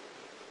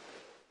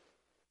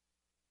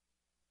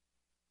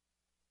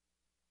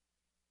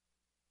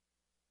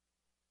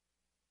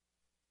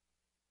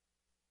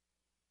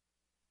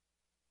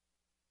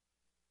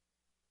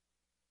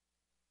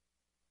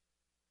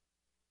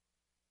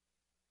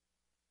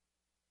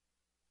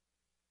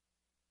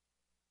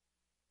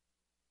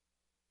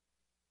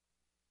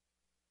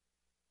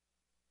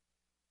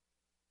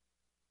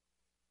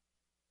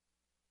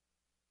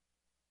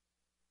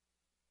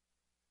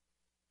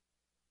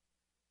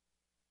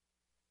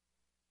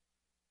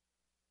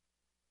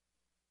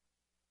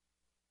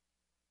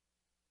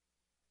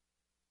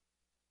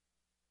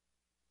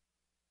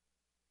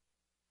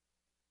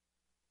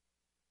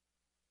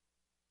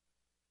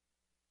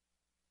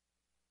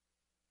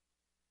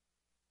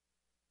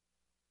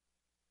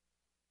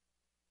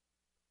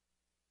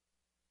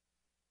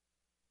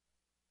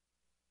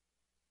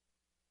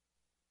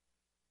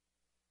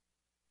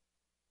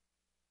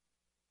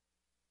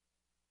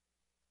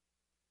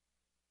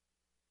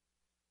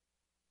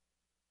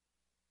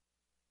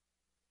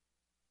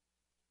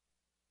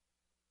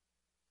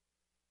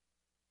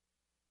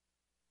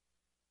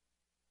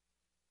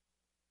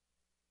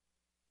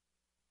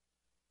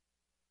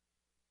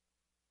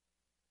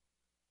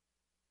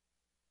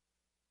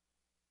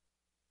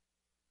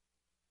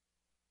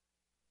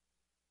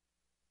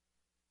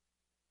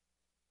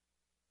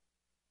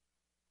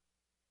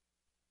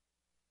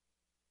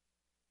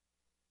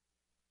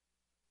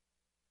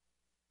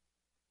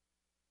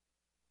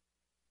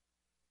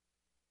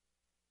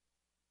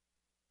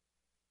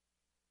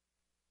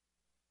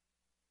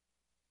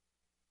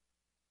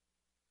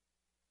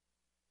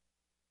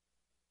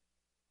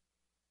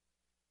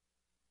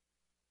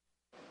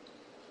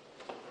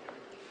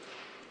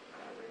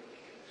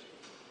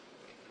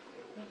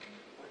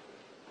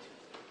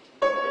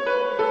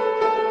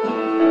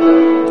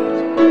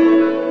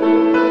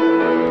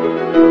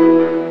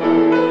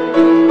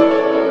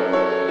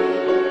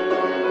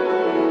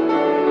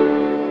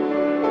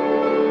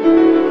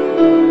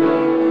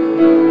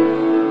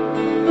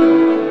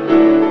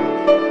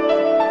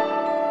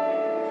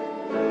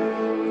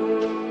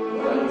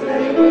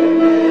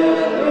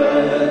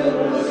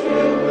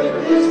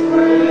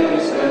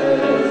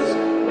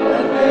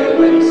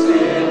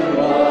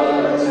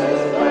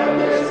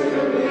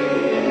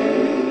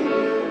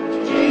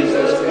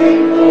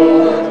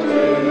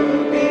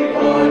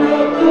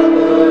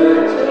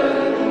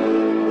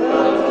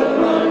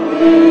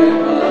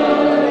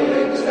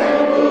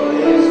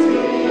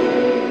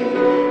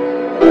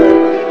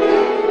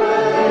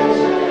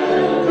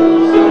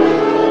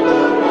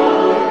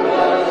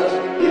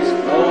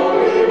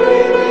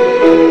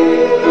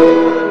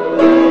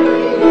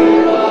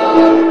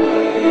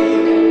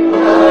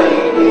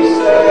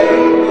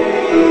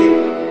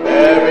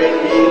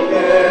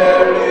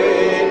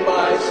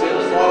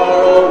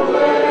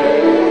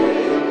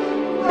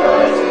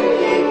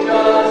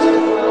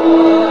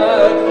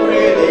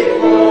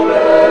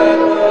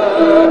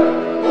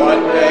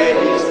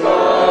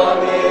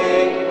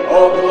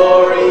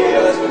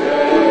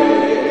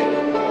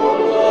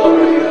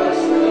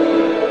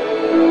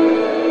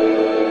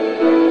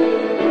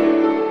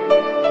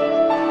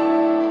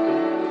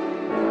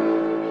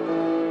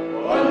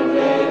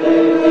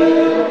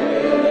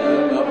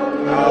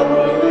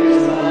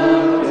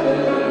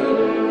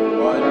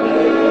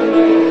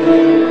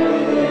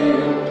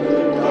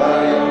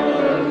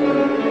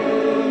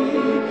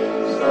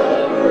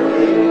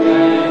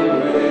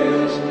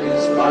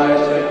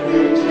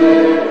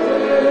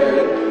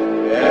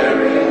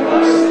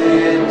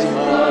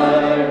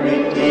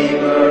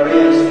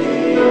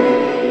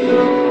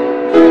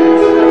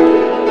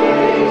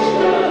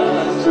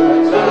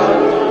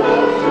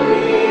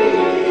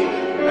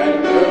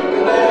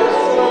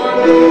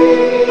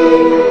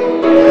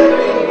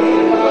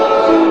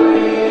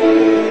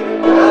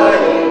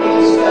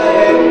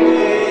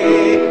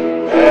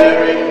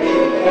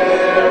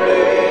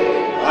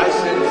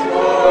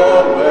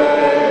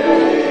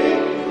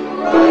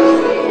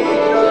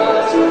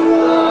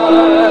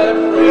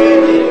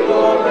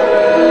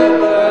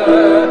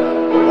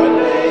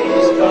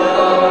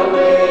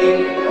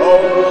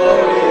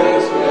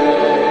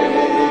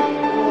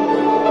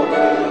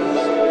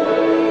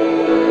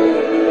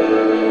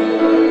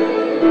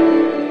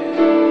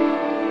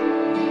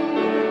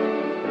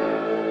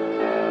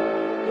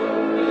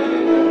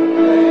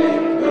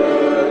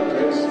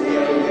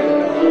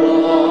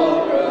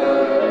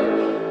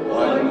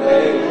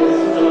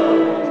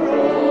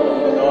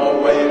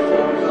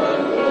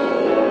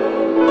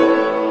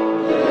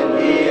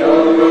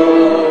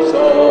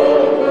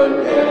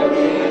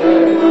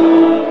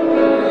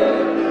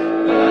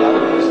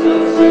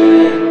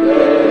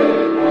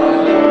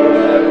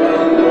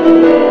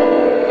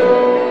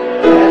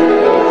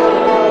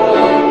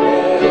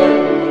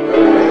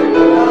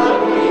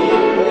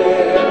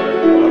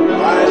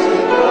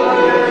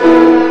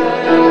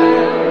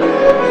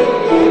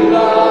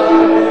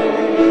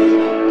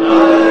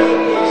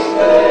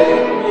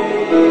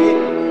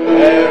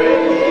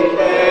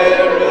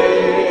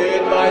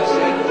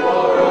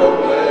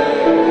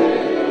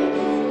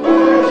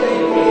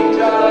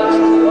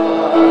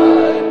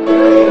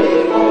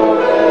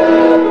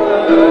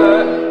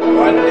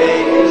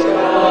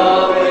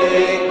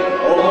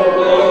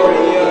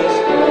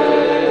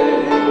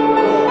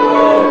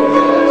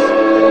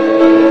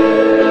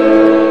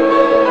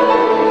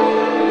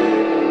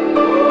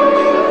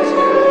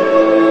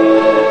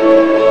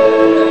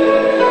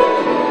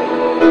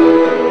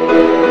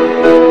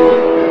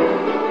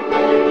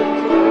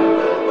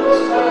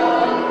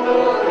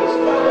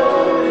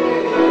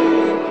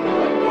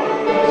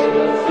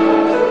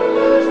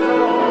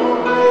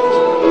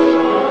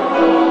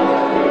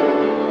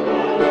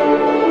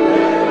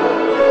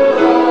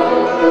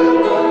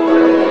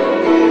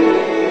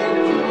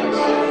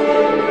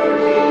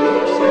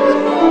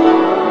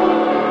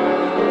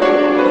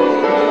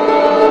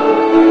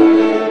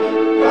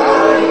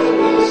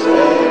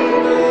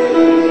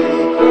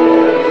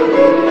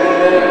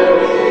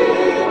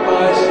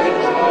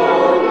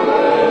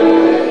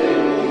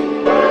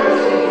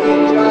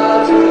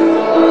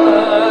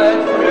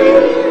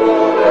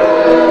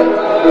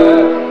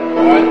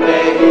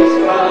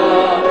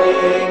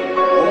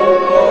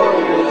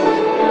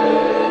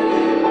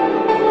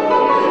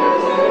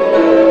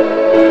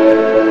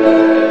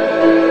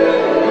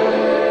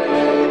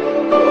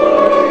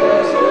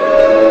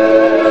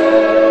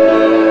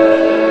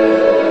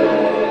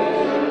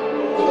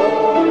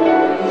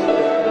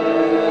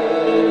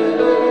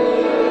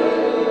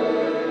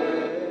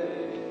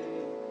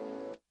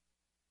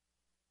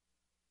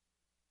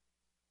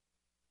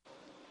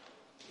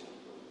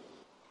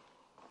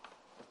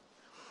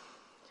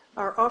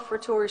 Our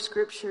offertory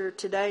scripture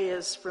today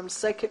is from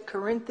 2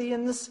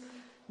 Corinthians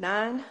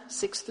 9,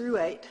 6 through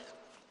 8.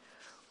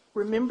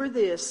 Remember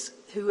this,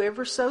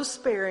 whoever sows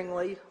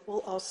sparingly will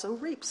also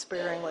reap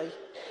sparingly,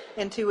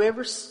 and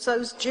whoever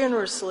sows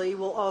generously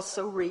will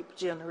also reap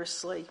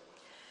generously.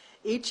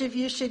 Each of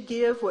you should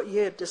give what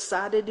you have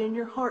decided in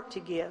your heart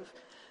to give,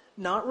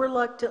 not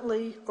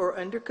reluctantly or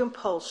under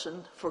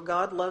compulsion, for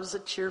God loves a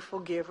cheerful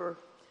giver.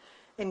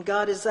 And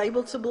God is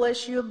able to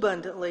bless you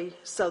abundantly,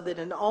 so that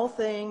in all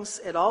things,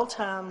 at all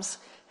times,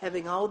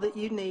 having all that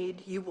you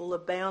need, you will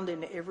abound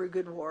in every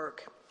good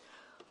work.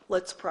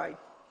 Let's pray.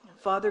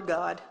 Father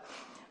God,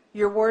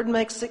 your word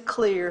makes it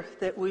clear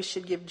that we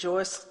should give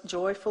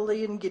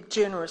joyfully and give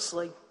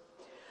generously.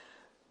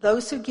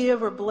 Those who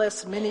give are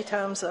blessed many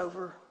times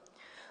over.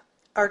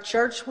 Our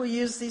church will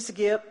use these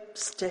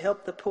gifts to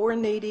help the poor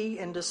and needy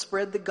and to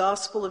spread the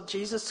gospel of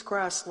Jesus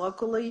Christ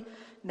locally,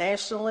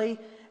 nationally,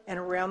 and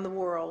around the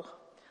world.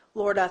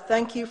 Lord, I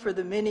thank you for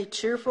the many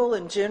cheerful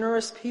and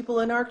generous people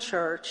in our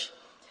church.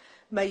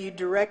 May you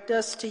direct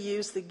us to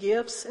use the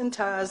gifts and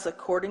tithes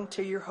according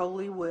to your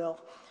holy will.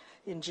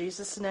 In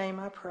Jesus' name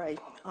I pray.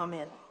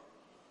 Amen.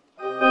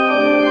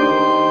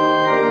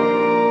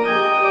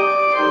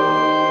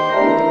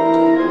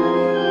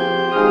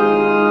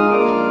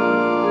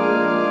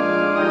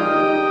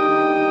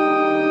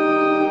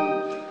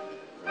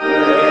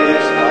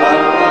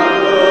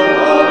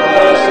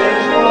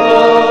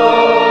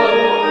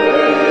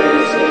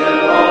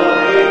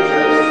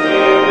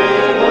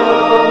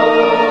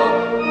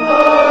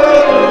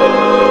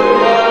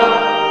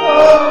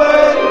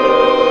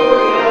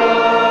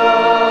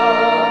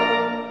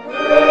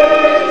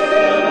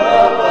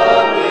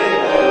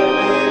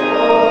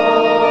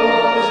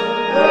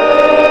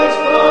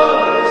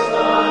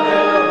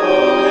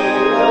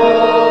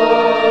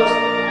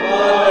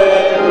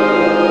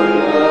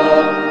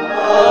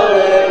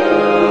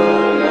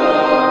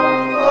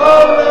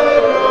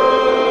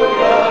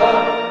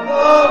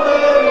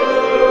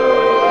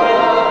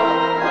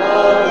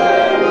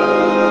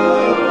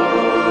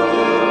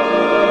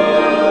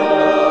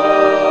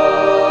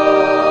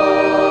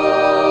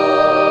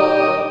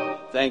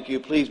 Thank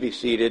you. Please be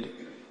seated.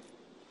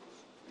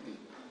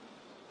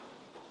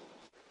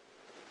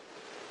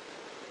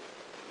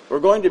 We're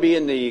going to be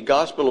in the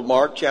Gospel of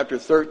Mark, chapter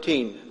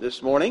 13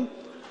 this morning.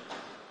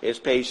 It's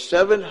page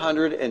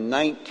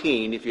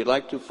 719 if you'd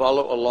like to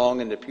follow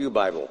along in the Pew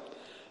Bible.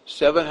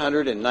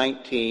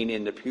 719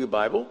 in the Pew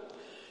Bible.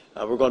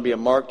 We're going to be in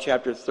Mark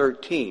chapter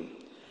 13.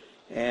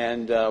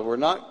 And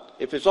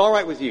if it's all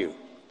right with you,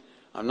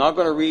 I'm not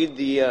going to read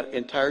the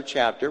entire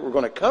chapter. We're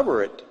going to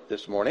cover it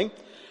this morning.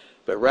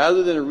 But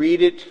rather than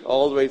read it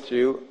all the way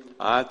through,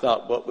 I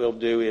thought what we'll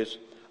do is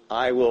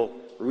I will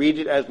read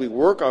it as we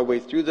work our way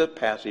through the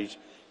passage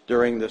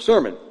during the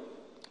sermon,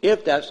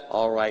 if that's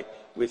all right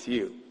with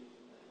you.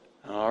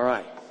 All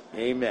right.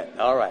 Amen.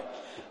 All right.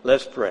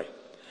 Let's pray.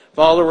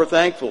 Father, we're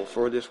thankful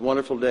for this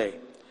wonderful day.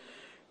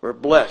 We're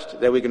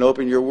blessed that we can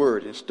open your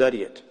word and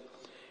study it,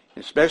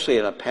 especially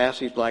in a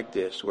passage like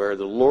this where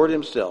the Lord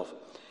himself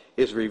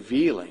is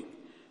revealing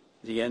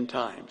the end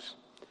times.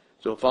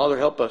 So, Father,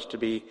 help us to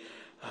be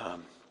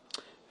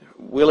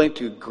willing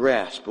to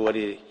grasp what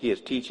he is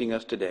teaching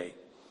us today.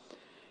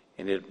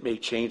 And it may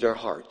change our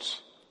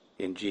hearts.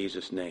 In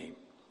Jesus' name,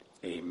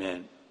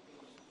 amen.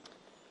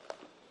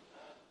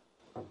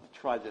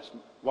 Try this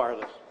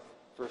wireless,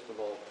 first of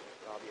all,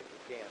 Bobby,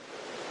 if you can.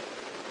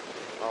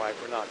 All right,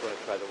 we're not going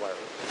to try the wireless.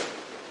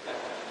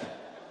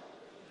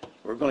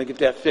 We're going to get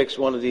that fixed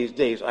one of these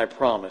days, I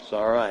promise.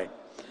 All right.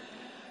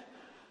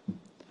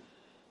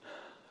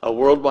 A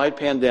worldwide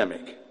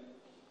pandemic.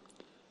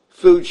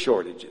 Food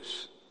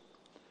shortages,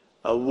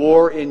 a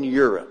war in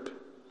Europe,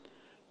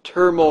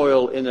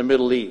 turmoil in the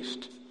Middle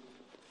East,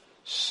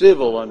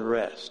 civil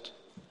unrest,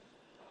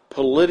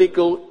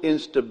 political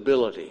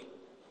instability,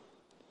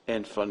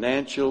 and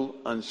financial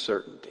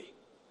uncertainty.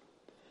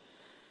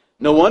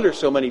 No wonder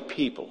so many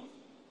people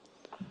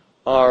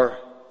are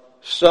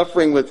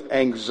suffering with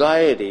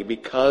anxiety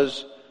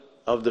because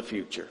of the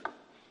future.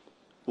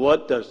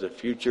 What does the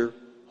future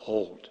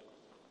hold?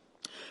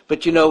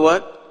 But you know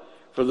what?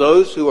 For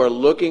those who are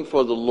looking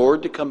for the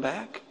Lord to come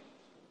back,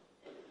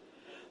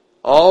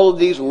 all of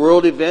these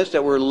world events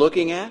that we're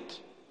looking at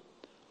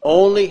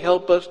only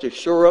help us to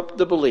shore up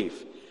the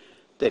belief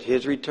that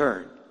his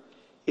return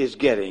is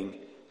getting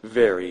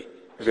very,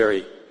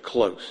 very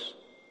close.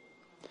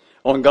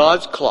 On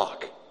God's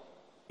clock,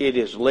 it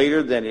is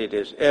later than it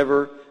has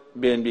ever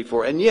been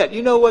before. And yet,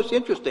 you know what's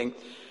interesting?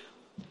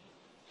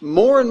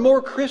 More and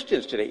more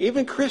Christians today,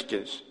 even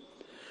Christians,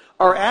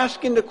 are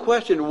asking the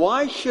question,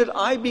 why should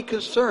I be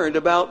concerned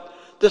about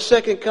the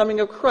second coming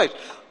of Christ?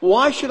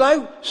 Why should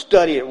I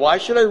study it? Why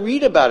should I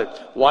read about it?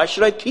 Why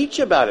should I teach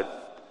about it?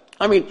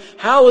 I mean,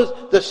 how is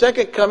the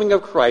second coming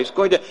of Christ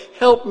going to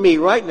help me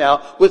right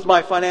now with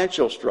my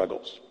financial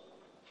struggles?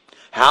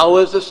 How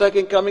is the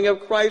second coming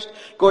of Christ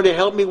going to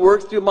help me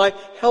work through my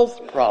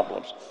health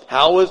problems?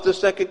 How is the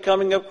second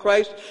coming of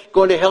Christ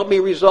going to help me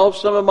resolve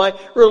some of my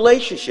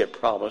relationship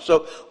problems?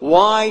 So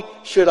why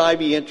should I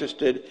be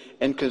interested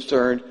and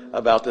concerned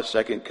about the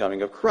second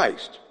coming of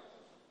Christ?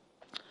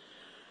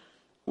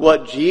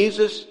 What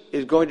Jesus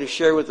is going to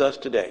share with us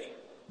today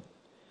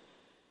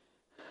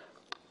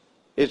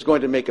is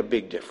going to make a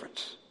big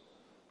difference.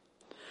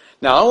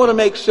 Now, I want to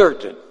make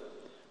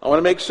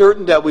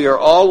certain that we are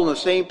all on the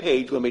same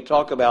page when we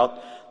talk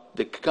about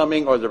the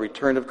coming or the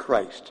return of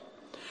Christ.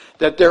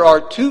 That there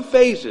are two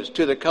phases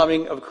to the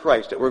coming of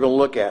Christ that we're going to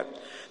look at.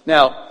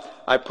 Now,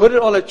 I put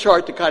it on a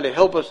chart to kind of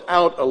help us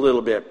out a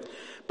little bit.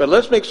 But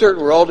let's make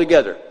certain we're all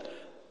together.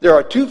 There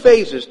are two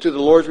phases to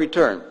the Lord's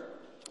return.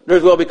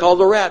 There's what we call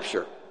the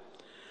rapture.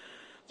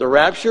 The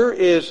rapture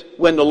is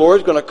when the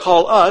Lord's going to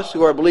call us,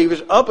 who are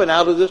believers, up and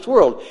out of this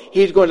world.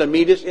 He's going to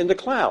meet us in the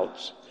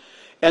clouds.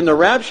 And the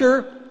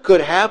rapture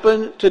could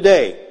happen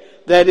today.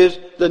 That is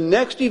the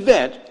next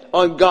event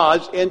on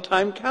God's end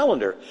time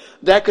calendar.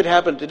 That could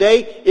happen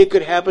today. It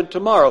could happen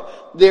tomorrow.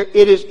 It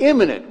is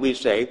imminent, we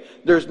say.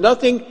 There's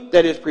nothing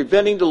that is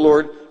preventing the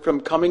Lord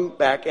from coming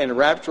back and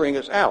rapturing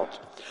us out.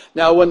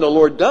 Now, when the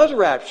Lord does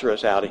rapture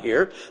us out of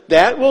here,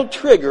 that will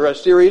trigger a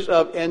series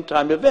of end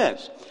time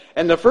events.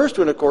 And the first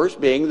one, of course,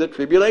 being the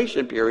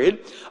tribulation period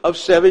of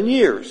 7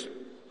 years.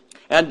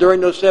 And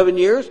during those 7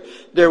 years,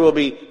 there will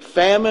be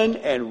famine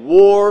and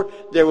war,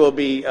 there will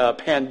be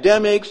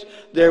pandemics,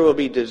 there will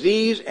be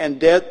disease and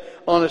death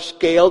on a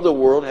scale the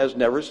world has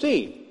never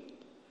seen.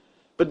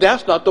 But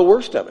that's not the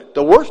worst of it.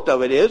 The worst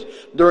of it is,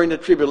 during the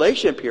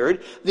tribulation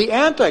period, the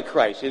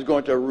Antichrist is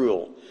going to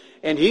rule.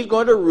 And he's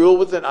going to rule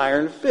with an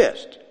iron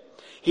fist.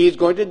 He's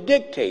going to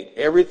dictate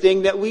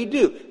everything that we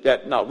do.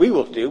 That not we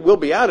will do, we'll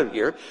be out of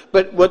here,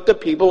 but what the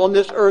people on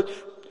this earth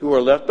who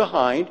are left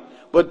behind,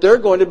 what they're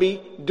going to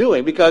be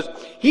doing, because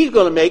he's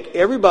going to make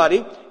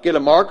everybody get a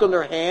mark on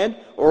their hand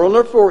or on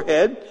their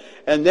forehead,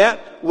 and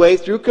that way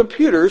through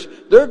computers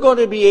they're going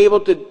to be able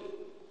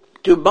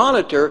to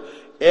monitor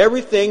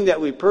everything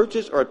that we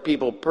purchase or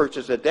people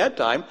purchase at that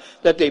time,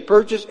 that they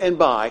purchase and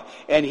buy,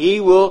 and he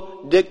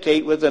will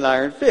dictate with an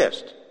iron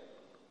fist.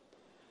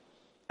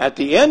 At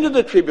the end of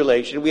the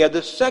tribulation, we have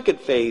the second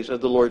phase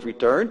of the Lord's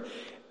return,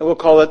 and we'll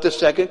call it the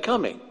second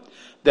coming.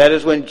 That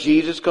is when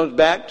Jesus comes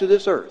back to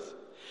this earth.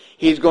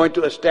 He's going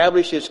to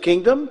establish his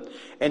kingdom,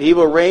 and he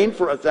will reign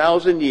for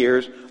 1,000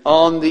 years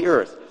on the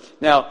earth.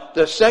 Now,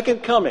 the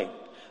second coming,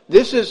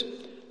 this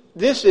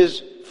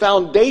is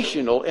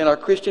foundational in our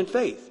Christian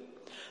faith.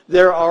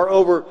 There are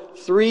over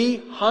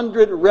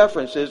 300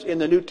 references in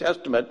the New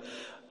Testament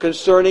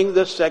concerning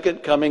the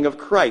second coming of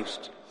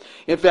Christ.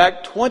 In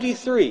fact,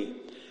 23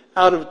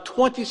 out of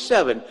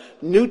 27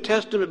 New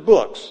Testament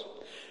books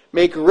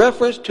make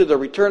reference to the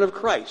return of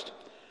Christ.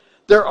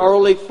 There are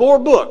only 4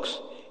 books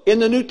in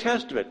the New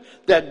Testament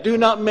that do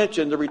not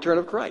mention the return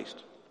of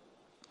Christ.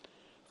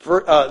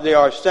 They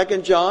are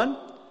 2 John,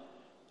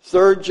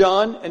 3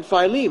 John, and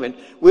Philemon,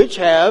 which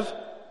have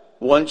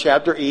 1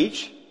 chapter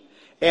each,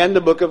 and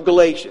the book of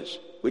Galatians,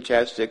 which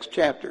has 6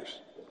 chapters.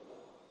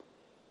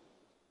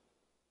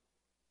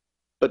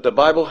 But the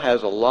Bible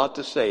has a lot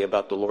to say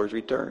about the Lord's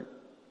return.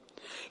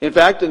 In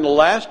fact, in the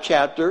last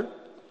chapter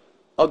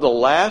of the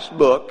last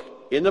book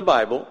in the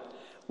Bible,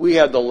 we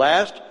have the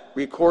last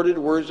recorded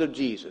words of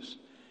Jesus.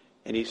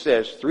 And he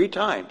says 3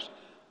 times,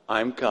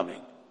 I'm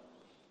coming,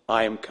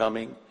 I am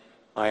coming,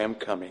 I am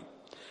coming.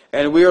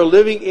 And we are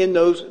living in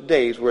those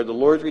days where the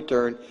Lord's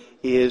return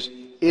is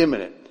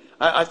imminent.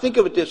 I think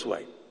of it this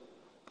way.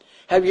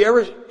 Have you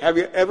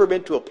ever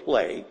been to a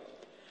play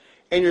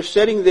and you're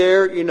sitting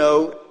there, in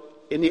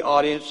the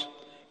audience,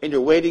 and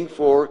you're waiting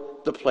for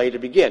the play to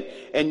begin,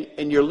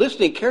 and you're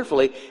listening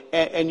carefully,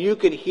 and you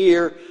can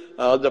hear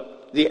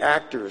the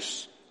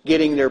actors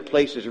getting their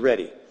places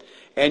ready,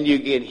 and you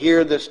can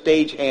hear the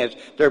stage hands.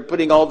 They're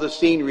putting all the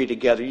scenery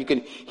together. You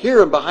can hear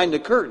them behind the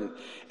curtain,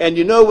 and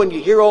when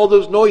you hear all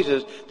those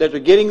noises that they're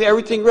getting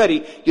everything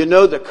ready, you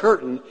know the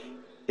curtain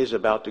is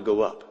about to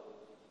go up.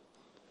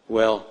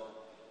 Well,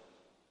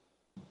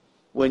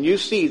 when you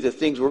see the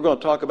things we're going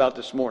to talk about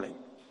this morning,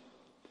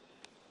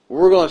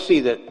 we're going to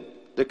see that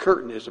the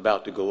curtain is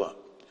about to go up.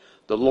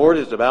 The Lord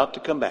is about to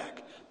come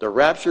back. The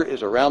rapture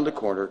is around the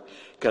corner,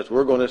 because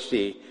we're going to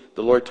see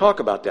the Lord talk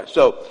about that.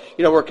 So,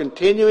 we're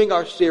continuing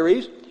our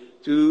series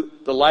through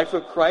the life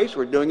of Christ.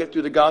 We're doing it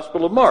through the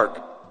Gospel of Mark.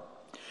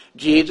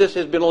 Jesus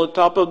has been on the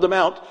top of the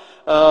mount,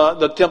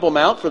 the Temple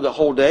Mount, for the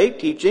whole day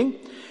teaching,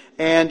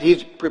 and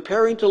he's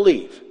preparing to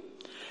leave.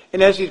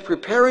 And as he's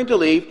preparing to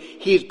leave,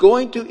 he's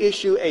going to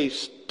issue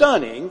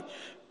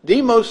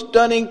the most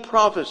stunning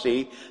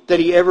prophecy that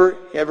he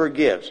ever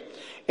gives.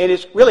 And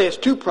it's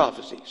 2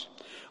 prophecies.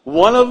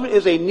 One of them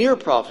is a near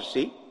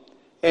prophecy,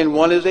 and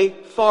one is a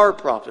far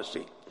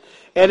prophecy.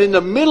 And in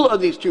the middle of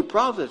these 2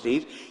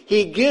 prophecies,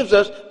 he gives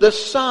us the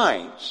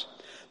signs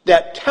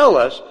that tell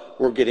us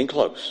we're getting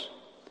close.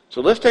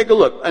 So let's take a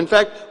look. In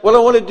fact, what I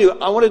want to do,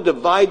 I want to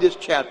divide this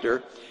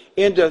chapter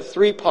into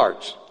 3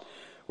 parts.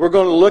 We're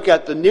going to look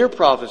at the near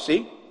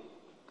prophecy,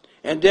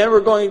 and then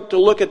we're going to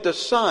look at the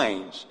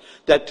signs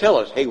that tell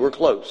us, hey, we're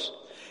close.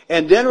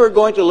 And then we're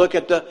going to look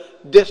at the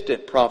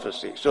distant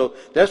prophecy. So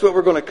that's what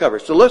we're going to cover.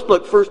 So let's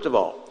look first of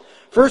all,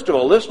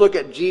 let's look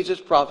at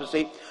Jesus'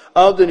 prophecy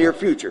of the near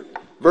future.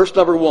 Verse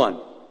number 1.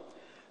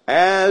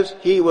 As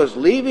he was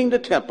leaving the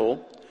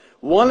temple,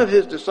 one of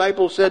his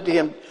disciples said to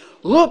him,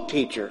 "Look,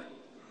 teacher,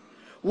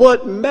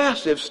 what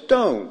massive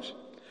stones,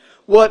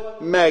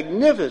 what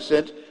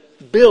magnificent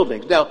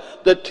buildings." Now,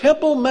 the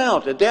Temple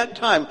Mount at that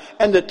time,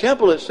 and the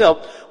temple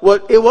itself,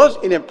 it was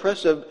an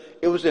impressive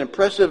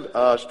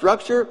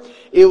structure.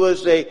 It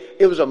was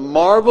a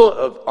marvel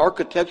of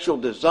architectural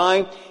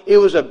design. It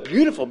was a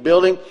beautiful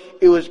building.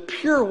 It was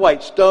pure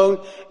white stone,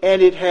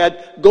 and it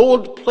had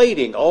gold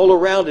plating all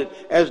around it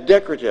as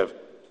decorative.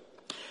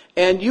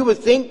 And you would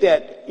think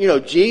that,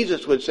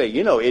 Jesus would say,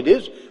 it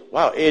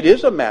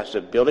is a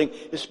massive building.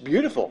 It's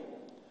beautiful.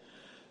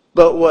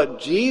 But what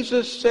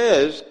Jesus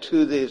says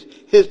to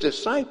his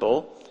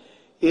disciple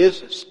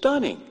is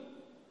stunning.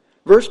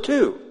 Verse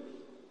 2.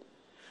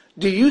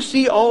 Do you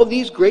see all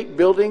these great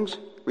buildings?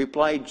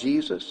 Replied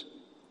Jesus.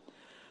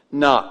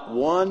 Not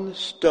one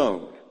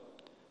stone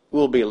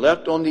will be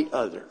left on the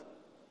other.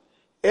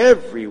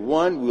 Every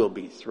one will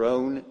be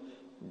thrown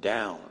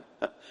down.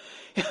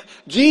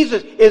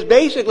 Jesus is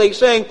basically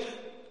saying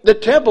the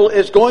temple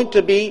is going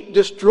to be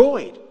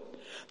destroyed.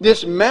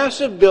 This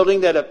massive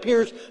building that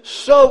appears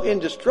so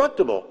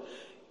indestructible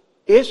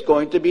is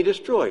going to be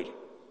destroyed.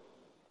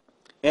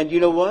 And you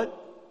know what?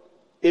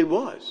 It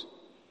was.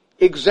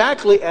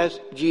 Exactly as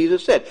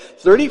Jesus said.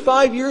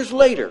 35 years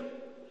later,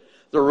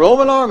 the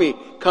Roman army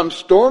comes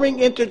storming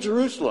into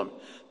Jerusalem.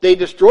 They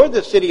destroyed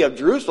the city of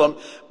Jerusalem,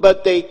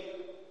 but they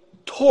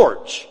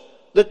torch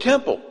the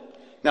temple.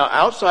 Now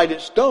outside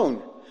it's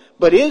stone,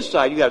 but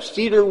inside you have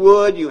cedar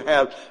wood, you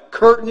have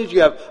curtains,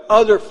 you have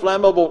other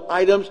flammable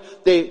items.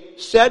 They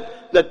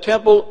set the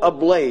temple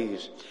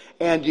ablaze.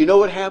 And you know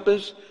what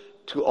happens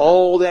to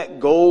all that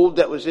gold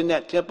that was in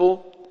that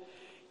temple?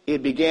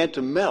 It began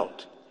to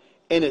melt.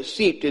 And it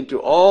seeped into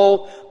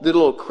all the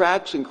little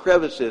cracks and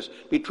crevices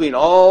between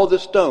all the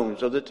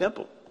stones of the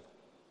temple.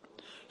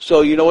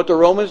 So you know what the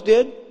Romans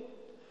did?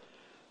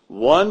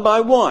 One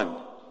by one,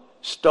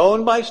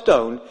 stone by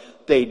stone,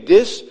 they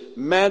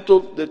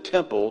dismantled the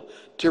temple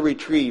to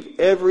retrieve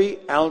every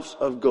ounce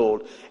of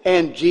gold.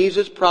 And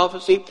Jesus'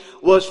 prophecy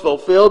was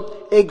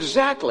fulfilled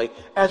exactly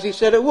as he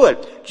said it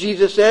would.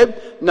 Jesus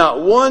said,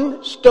 not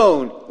one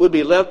stone would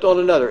be left on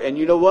another. And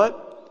you know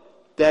what?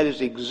 That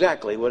is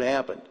exactly what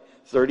happened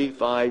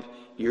 35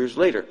 years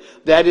later.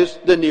 That is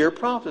the near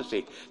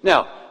prophecy.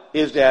 Now,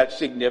 is that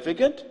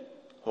significant?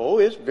 Oh,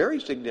 it's very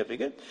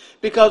significant.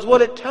 Because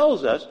what it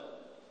tells us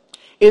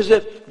is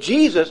that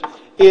Jesus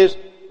is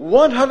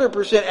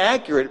 100%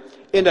 accurate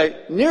in a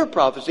near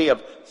prophecy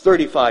of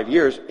 35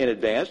 years in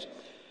advance.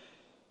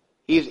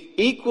 He's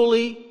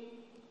equally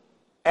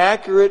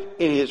accurate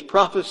in his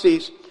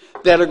prophecies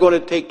that are going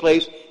to take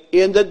place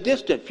in the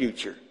distant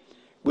future,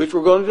 which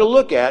we're going to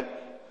look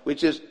at,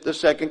 which is the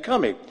second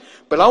coming.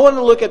 But I want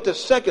to look at the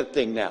second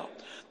thing now.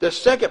 The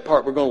second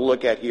part we're going to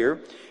look at here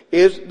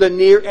is the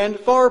near and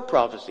far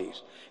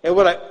prophecies. And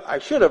what I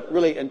should have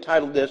really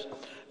entitled this,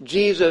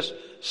 Jesus'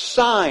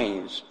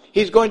 signs.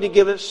 He's going to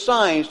give us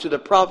signs to the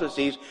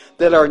prophecies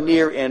that are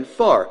near and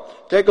far.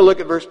 Take a look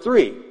at verse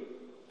 3.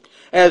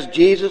 As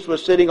Jesus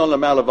was sitting on the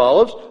Mount of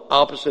Olives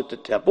opposite the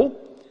temple,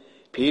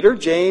 Peter,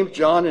 James,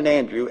 John, and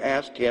Andrew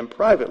asked him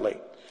privately,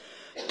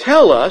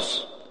 tell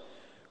us,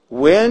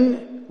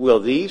 when will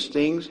these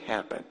things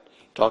happen?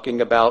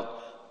 Talking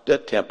about the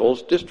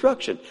temple's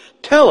destruction.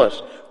 Tell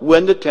us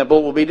when the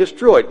temple will be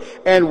destroyed.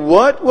 And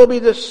what will be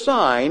the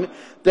sign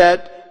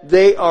that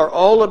they are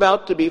all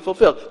about to be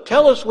fulfilled?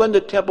 Tell us when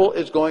the temple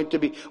is going to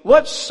be.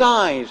 What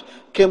signs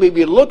can we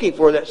be looking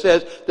for that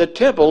says the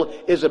temple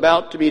is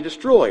about to be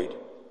destroyed?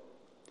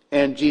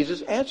 And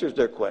Jesus answers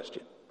their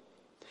question.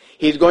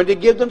 He's going to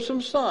give them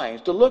some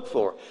signs to look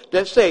for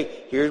that say,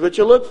 here's what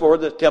you look for,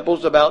 the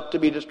temple's about to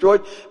be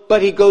destroyed.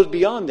 But he goes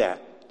beyond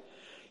that.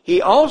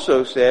 He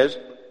also says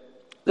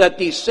that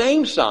these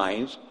same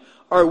signs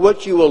are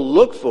what you will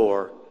look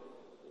for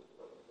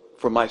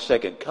my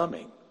second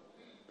coming.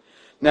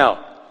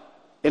 Now,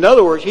 in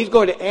other words, he's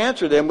going to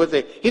answer them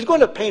he's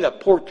going to paint a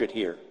portrait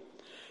here.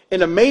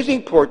 An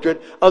amazing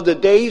portrait of the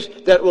days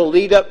that will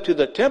lead up to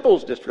the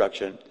temple's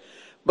destruction.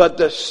 But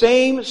the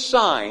same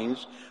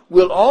signs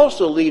will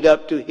also lead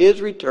up to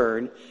his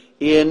return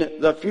in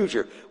the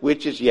future,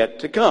 which is yet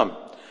to come.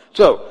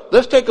 So,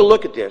 let's take a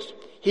look at this.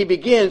 He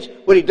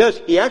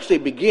actually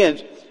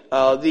begins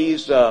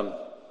these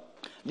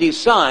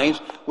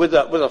signs with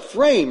a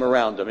frame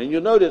around them. And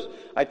you'll notice,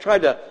 I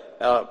tried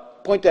to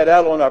point that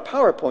out on our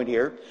PowerPoint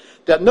here,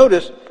 that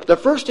notice the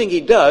first thing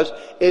he does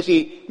is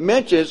he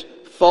mentions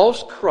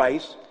false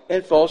Christs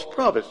and false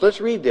prophets. Let's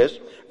read this,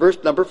 verse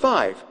number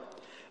 5.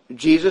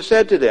 Jesus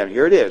said to them,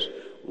 here it is,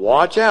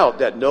 watch out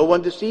that no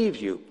one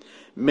deceives you.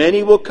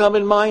 Many will come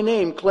in my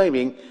name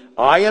claiming,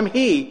 I am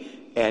he,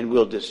 and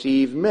will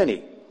deceive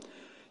many.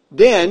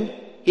 Then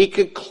he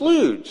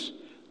concludes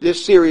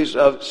this series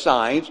of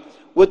signs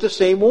with the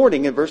same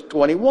warning in verse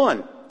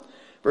 21.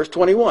 Verse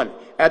 21,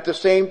 at the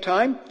same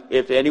time,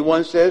 if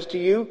anyone says to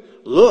you,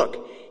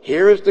 look,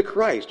 here is the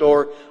Christ,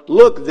 or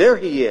look, there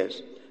he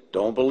is,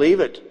 don't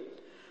believe it.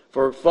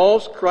 For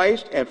false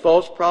Christ and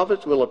false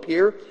prophets will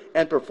appear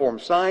and perform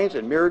signs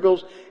and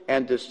miracles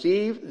and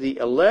deceive the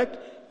elect,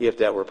 if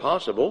that were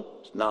possible.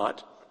 It's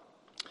not.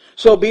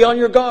 So be on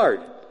your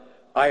guard.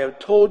 I have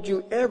told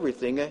you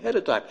everything ahead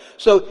of time.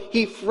 So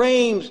he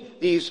frames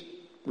these,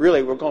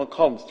 really we're going to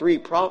call them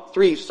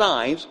three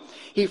signs.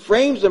 He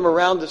frames them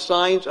around the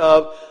signs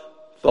of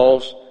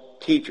false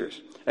teachers.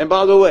 And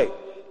by the way,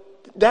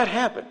 that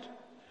happened.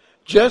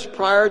 Just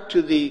prior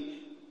to the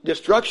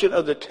destruction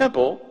of the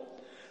temple,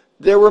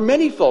 there were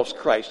many false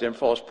Christs and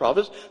false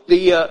prophets.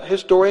 The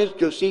historians,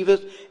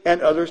 Josephus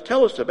and others,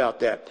 tell us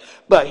about that.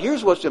 But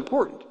here's what's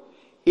important.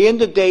 In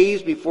the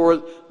days before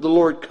the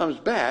Lord comes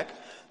back,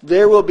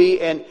 there will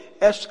be an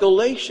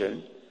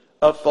escalation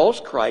of false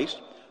Christ,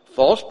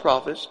 false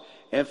prophets,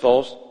 and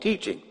false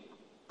teaching.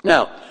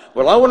 Now,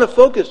 what I want to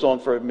focus on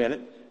for a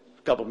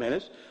couple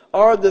minutes,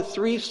 are the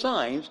three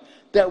signs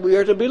that we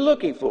are to be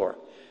looking for.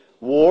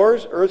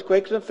 Wars,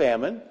 earthquakes, and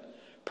famine,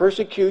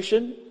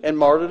 persecution and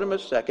martyrdom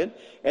as second,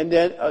 and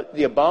then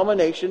the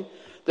abomination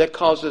that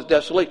causes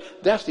desolation.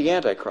 That's the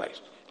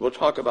Antichrist. We'll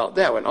talk about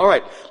that one. All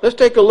right, let's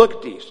take a look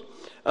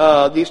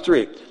at these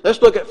three.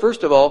 Let's look at,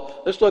 first of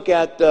all,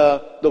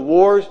 the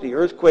wars, the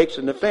earthquakes,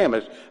 and the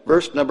famines.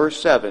 Verse number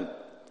 7.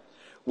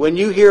 When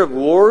you hear of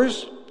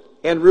wars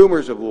and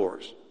rumors of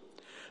wars,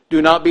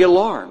 do not be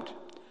alarmed.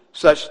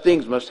 Such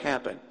things must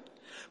happen.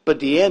 But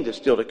the end is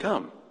still to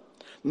come.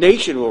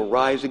 Nation will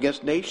rise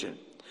against nation,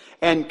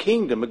 and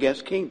kingdom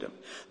against kingdom.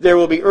 There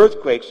will be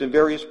earthquakes in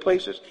various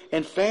places,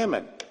 and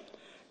famine.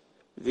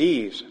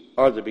 These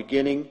are the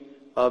beginning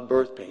of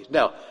birth pains.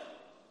 Now,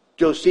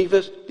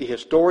 Josephus, the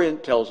historian,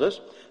 tells us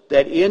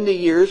that in the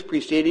years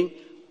preceding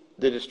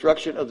the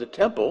destruction of the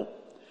temple,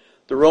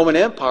 the Roman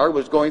Empire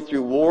was going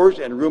through wars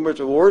and rumors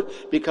of wars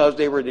because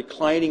they were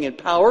declining in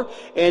power,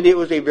 and it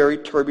was a very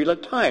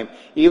turbulent time.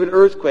 Even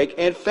earthquake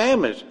and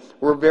famines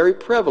were very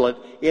prevalent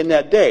in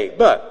that day.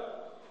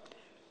 But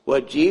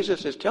what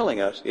Jesus is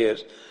telling us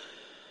is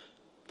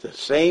the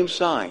same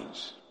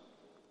signs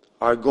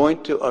are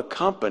going to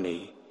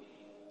accompany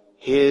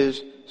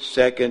his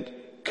second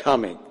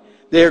coming.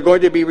 They are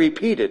going to be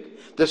repeated.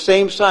 The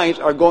same signs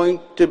are going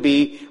to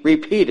be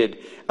repeated,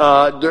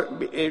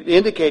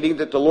 indicating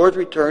that the Lord's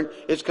return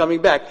is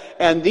coming back.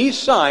 And these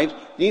signs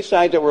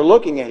that we're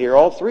looking at here,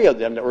 all three of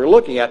them that we're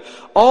looking at,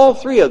 all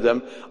three of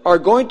them are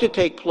going to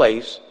take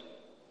place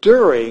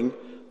during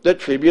the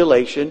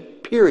tribulation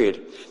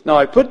period. Now,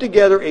 I put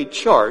together a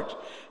chart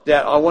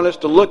that I want us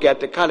to look at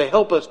to kind of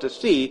help us to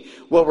see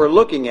what we're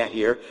looking at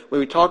here when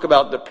we talk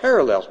about the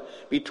parallels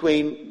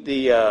between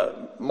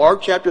the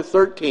Mark chapter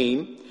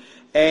 13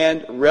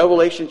 and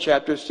Revelation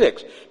chapter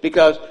 6.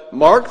 Because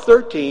Mark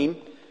 13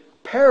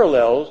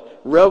 parallels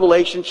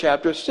Revelation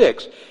chapter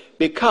 6.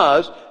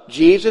 Because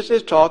Jesus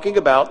is talking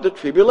about the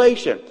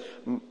tribulation.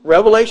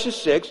 Revelation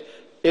 6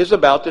 is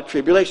about the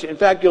tribulation. In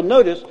fact, you'll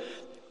notice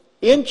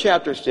in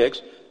chapter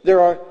 6, there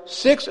are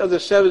 6 of the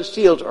 7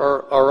 seals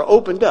are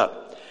opened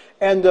up.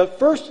 And the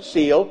first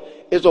seal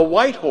is a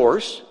white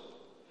horse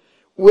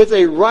with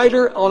a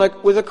rider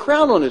with a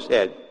crown on his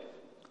head.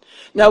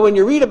 Now, when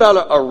you read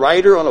about a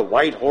rider on a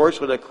white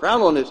horse with a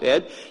crown on his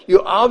head,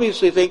 you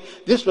obviously think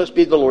this must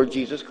be the Lord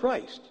Jesus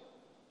Christ.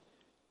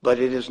 But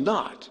it is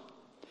not.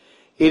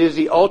 It is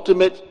the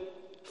ultimate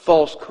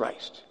false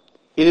Christ.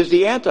 It is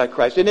the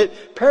Antichrist. And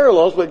it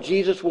parallels what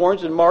Jesus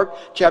warns in Mark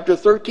chapter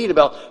 13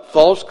 about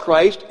false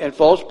Christ and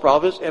false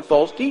prophets and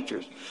false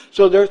teachers.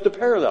 So there's the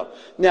parallel.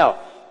 Now,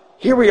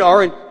 here we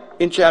are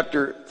in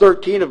chapter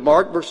 13 of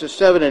Mark, verses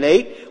 7 and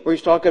 8, where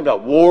he's talking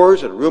about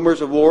wars and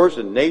rumors of wars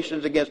and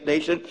nations against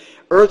nation,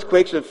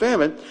 earthquakes and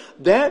famine.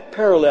 That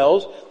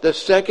parallels the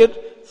second,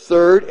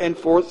 third, and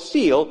fourth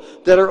seal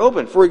that are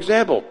open. For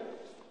example,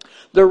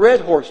 the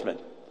red horseman,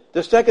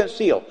 the second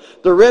seal,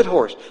 the red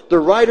horse. The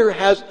rider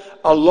has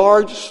a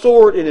large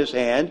sword in his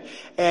hand,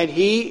 and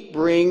he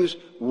brings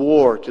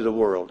war to the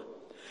world.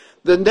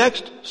 The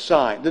next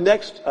sign, the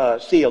next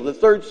seal, the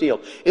third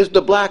seal, is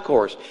the black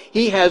horse.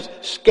 He has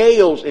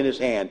scales in his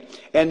hand.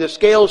 And the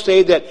scales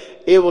say that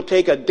it will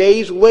take a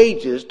day's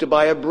wages to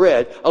buy a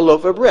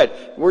loaf of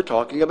bread. We're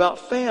talking about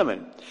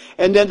famine.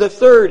 And then the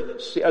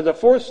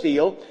fourth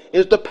seal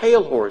is the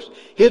pale horse.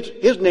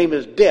 His name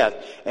is Death,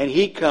 and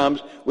he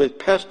comes with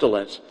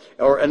pestilence,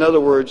 or in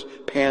other words,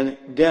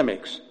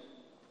 pandemics.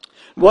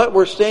 What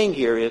we're saying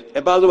here is,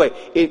 and by the way,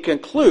 it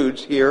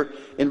concludes here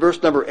in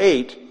verse number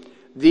 8,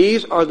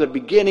 these are the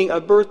beginning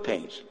of birth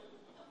pains.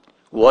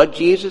 What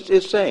Jesus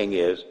is saying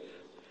is,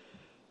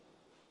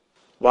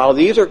 while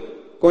these are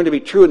going to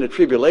be true in the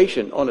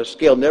tribulation on a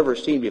scale never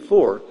seen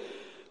before,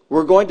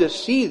 we're going to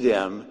see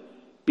them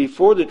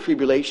before the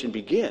tribulation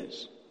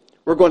begins.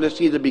 We're going to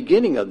see the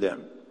beginning of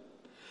them.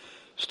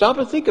 Stop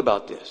and think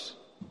about this.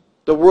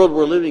 The world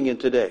we're living in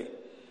today.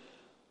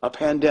 A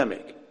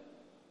pandemic.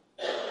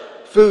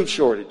 Food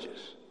shortages.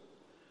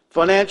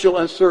 Financial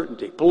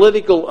uncertainty.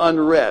 Political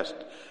unrest.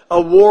 A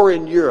war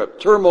in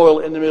Europe, turmoil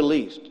in the Middle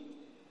East.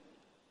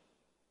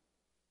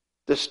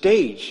 The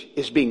stage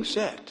is being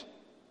set.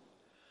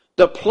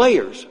 The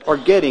players are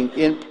getting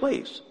in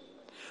place.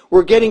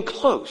 We're getting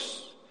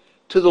close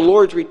to the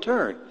Lord's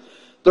return.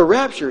 The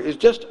rapture is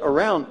just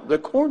around the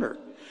corner.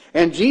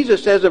 And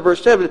Jesus says in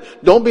verse 7,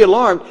 don't be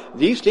alarmed,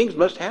 these things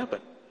must happen.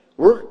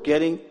 We're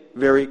getting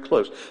very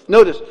close.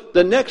 Notice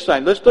the next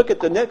sign. Let's look at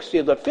the next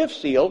seal, the fifth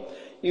seal.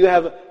 You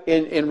have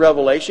in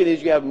Revelation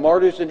is you have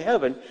martyrs in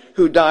heaven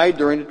who died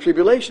during the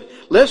tribulation.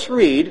 Let's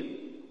read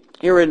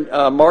here in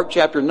Mark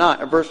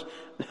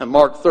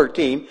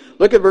 13.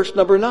 Look at verse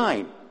number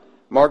 9.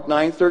 Mark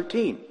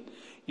 9:13.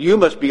 You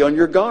must be on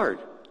your guard.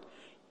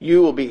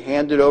 You will be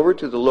handed over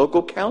to the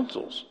local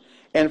councils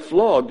and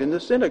flogged in the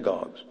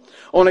synagogues.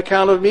 On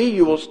account of me,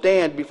 you will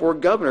stand before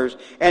governors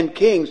and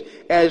kings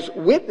as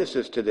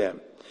witnesses to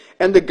them.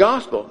 And the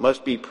gospel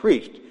must be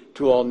preached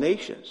to all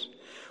nations.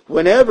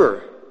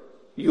 Whenever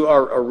you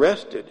are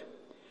arrested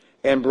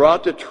and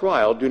brought to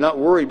trial, do not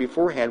worry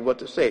beforehand what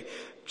to say.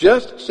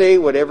 Just say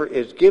whatever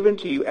is given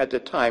to you at the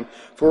time,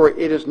 for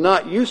it is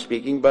not you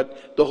speaking,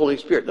 but the Holy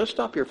Spirit. Let's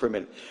stop here for a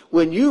minute.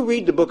 When you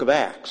read the book of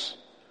Acts,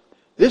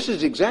 this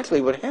is exactly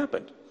what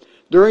happened.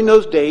 During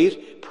those days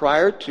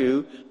prior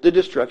to the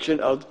destruction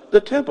of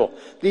the temple,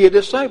 the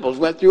disciples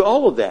went through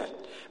all of that.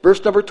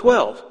 Verse number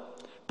 12,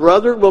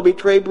 brother will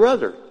betray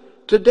brother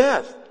to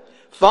death.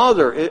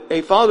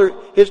 A father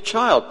his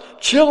child.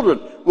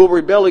 Children will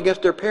rebel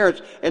against their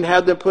parents and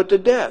have them put to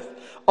death.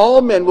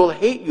 All men will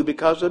hate you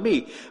because of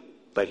me,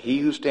 but he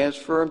who stands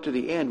firm to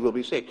the end will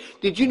be saved.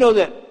 Did you know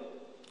that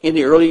in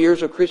the early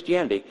years of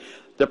Christianity,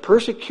 the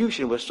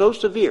persecution was so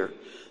severe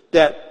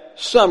that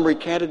some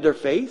recanted their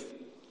faith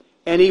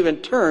and even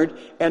turned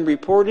and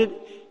reported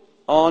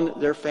on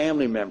their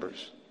family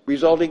members,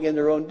 resulting in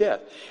their own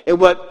death? And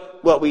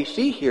what we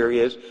see here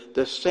is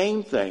the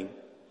same thing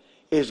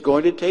is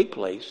going to take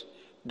place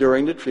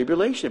during the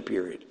tribulation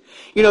period.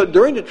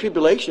 During the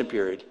tribulation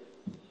period,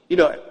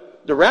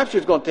 the rapture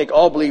is going to take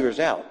all believers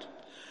out.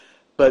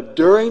 But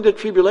during the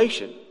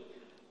tribulation,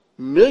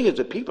 millions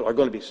of people are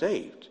going to be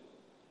saved.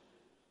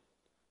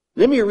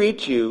 Let me read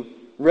to you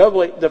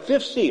the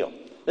fifth seal.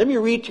 Let me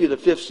read to you the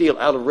fifth seal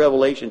out of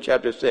Revelation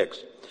chapter 6.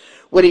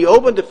 When he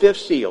opened the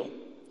fifth seal,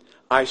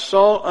 I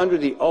saw under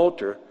the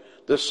altar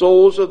the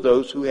souls of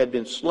those who had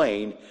been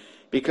slain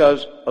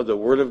because of the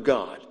word of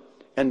God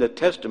and the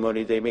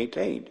testimony they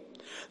maintained.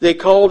 They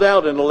called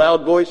out in a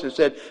loud voice and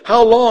said,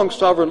 how long,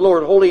 sovereign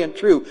Lord, holy and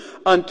true,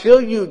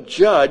 until you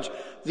judge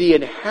the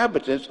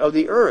inhabitants of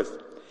the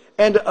earth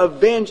and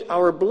avenge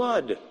our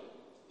blood?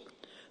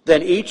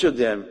 Then each of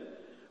them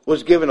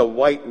was given a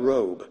white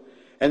robe,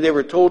 and they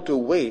were told to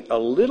wait a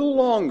little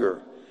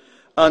longer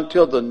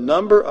until the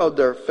number of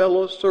their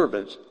fellow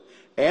servants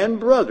and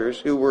brothers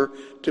who were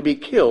to be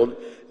killed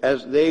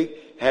as they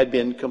had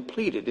been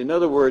completed. In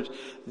other words,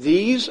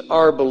 these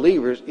are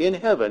believers in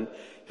heaven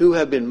who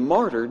have been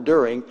martyred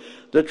during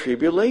the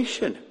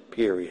tribulation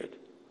period.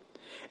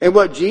 And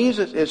what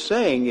Jesus is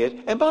saying is,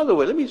 and by the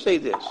way, let me say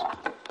this.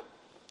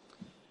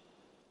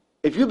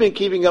 If you've been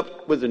keeping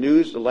up with the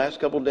news the last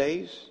couple of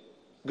days,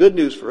 good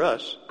news for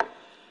us.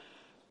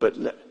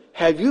 But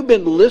have you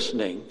been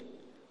listening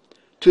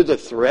to the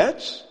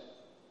threats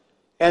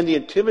and the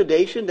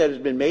intimidation that has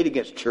been made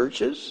against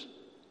churches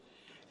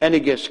and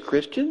against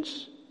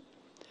Christians?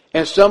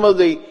 And some of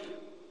the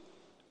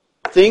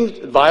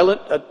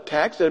violent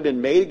attacks that have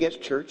been made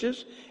against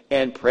churches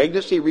and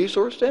pregnancy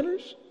resource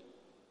centers?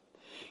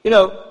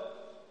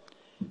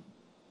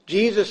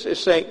 Jesus is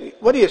saying,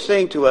 what he is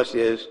saying to us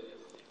is,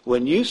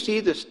 when you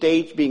see the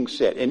stage being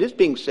set, and it's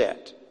being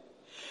set,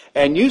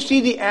 and you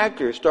see the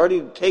actors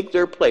starting to take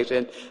their place,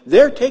 and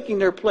they're taking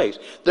their place,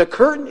 the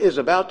curtain is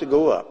about to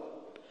go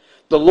up.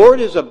 The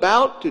Lord is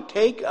about to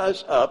take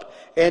us up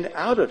and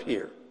out of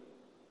here.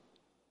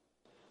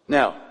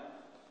 Now,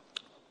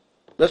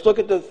 let's look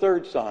at the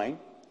third sign,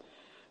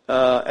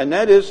 and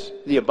that is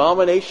the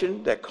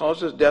abomination that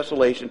causes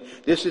desolation.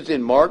 This is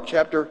in Mark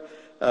chapter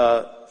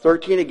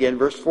 13 again,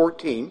 verse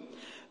 14.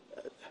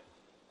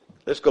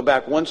 Let's go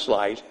back one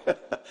slide.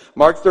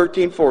 Mark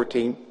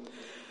 13:14.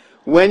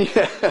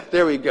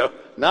 There we go.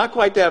 Not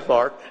quite that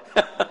far.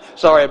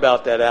 Sorry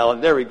about that, Alan.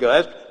 There we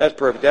go. That's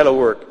perfect. That'll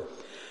work.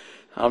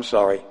 I'm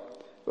sorry.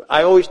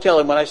 I always tell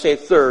him when I say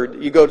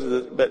third, you go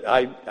to but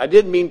I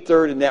didn't mean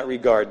third in that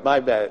regard. My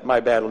bad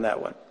on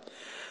that one.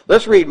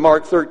 Let's read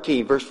Mark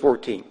 13, verse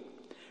 14.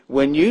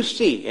 When you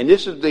see, and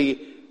this is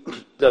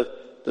the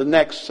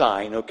next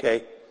sign,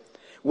 okay?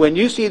 When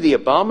you see the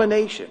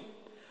abomination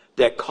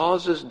that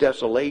causes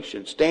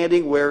desolation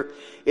standing where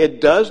it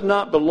does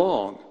not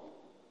belong,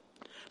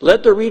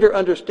 let the reader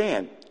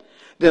understand.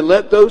 Then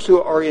let those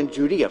who are in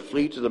Judea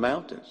flee to the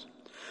mountains.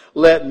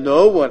 Let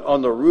no one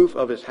on the roof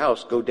of his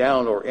house go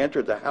down or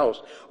enter the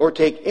house or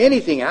take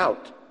anything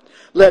out.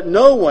 Let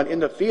no one in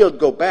the field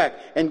go back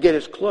and get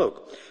his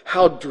cloak.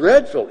 How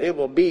dreadful it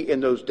will be in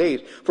those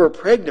days for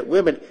pregnant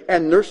women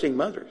and nursing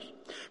mothers.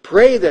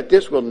 Pray that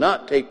this will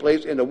not take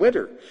place in the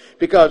winter,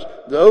 because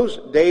those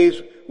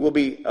days will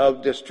be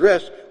of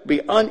distress,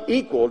 be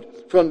unequaled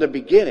from the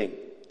beginning,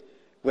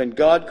 when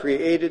God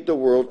created the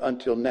world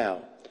until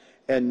now,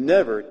 and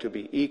never to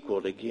be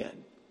equaled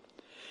again.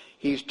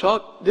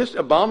 This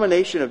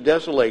abomination of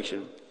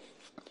desolation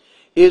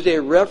is a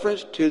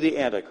reference to the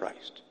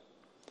Antichrist.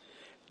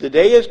 The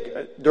day is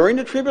during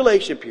the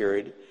tribulation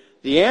period.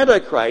 The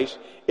Antichrist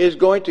is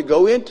going to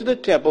go into the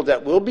temple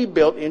that will be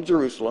built in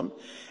Jerusalem,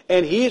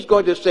 and he is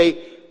going to say,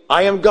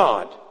 I am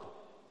God,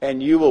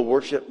 and you will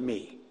worship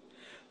me.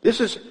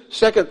 This is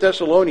 2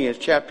 Thessalonians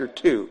chapter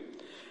 2.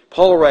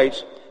 Paul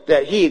writes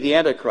that he, the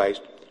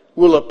Antichrist,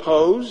 will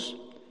oppose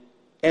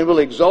and will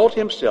exalt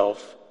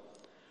himself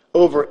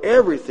over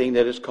everything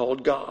that is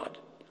called God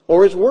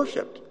or is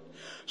worshipped,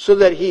 so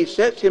that he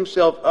sets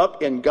himself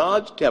up in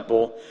God's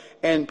temple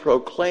and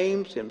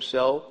proclaims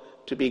himself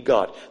to be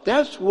God.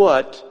 That's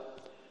what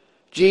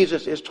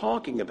Jesus is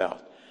talking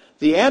about.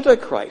 The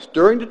Antichrist,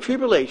 during the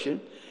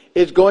tribulation,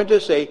 is going to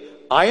say,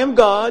 I am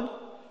God,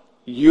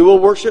 you will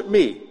worship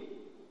me.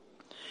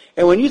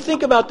 And when you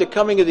think about the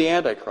coming of the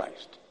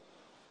Antichrist,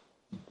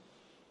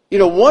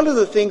 one of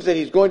the things that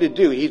he's going to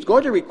do, he's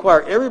going to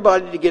require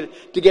everybody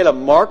to get a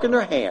mark in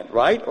their hand,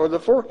 right? Or the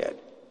forehead.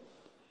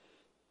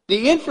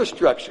 The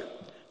infrastructure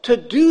to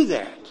do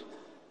that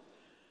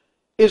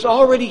is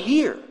already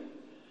here.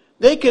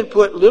 They can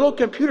put little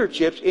computer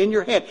chips in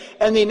your hand,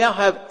 and they now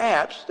have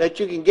apps that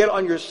you can get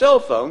on your cell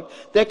phone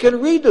that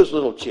can read those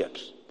little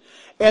chips.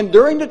 And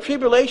during the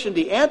tribulation,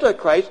 the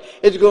Antichrist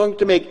is going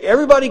to make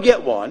everybody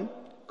get one,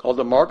 called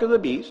the mark of the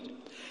beast,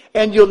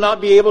 and you'll not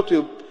be able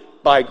to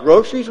buy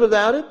groceries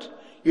without it.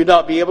 You'll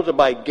not be able to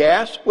buy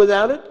gas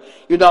without it.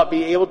 You'll not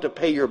be able to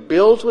pay your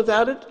bills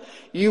without it.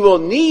 You will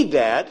need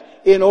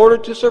that in order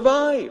to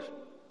survive.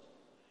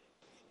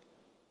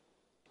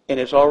 And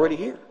it's already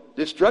here.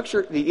 The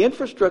structure, the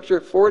infrastructure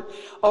for it,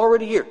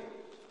 already here.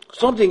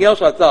 Something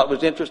else I thought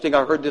was interesting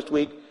I heard this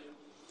week.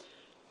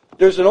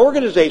 There's an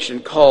organization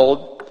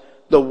called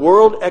the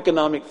World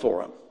Economic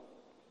Forum.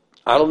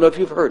 I don't know if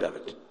you've heard of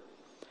it.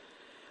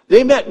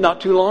 They met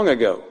not too long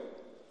ago.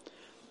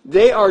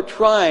 They are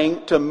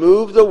trying to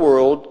move the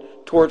world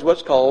towards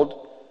what's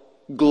called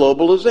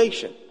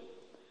globalization.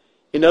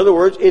 In other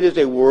words, it is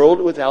a world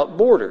without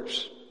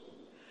borders.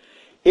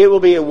 It will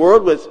be a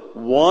world with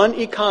one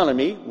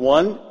economy,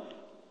 one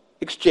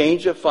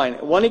exchange of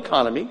finance, one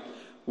economy,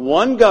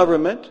 one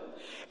government,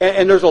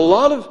 and there's a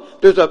lot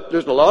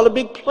of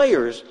big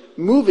players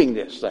moving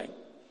this thing.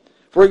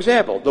 For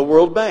example, the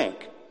World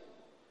Bank,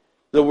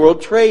 the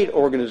World Trade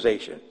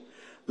Organization,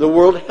 the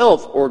World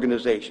Health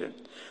Organization,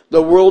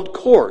 the World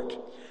Court,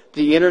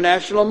 the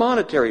International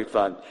Monetary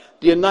Fund,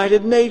 the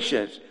United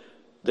Nations,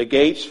 the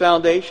Gates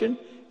Foundation,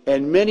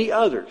 and many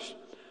others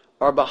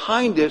are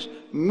behind this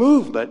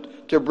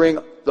movement to bring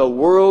the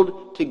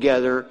world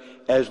together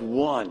as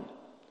one.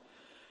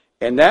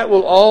 And that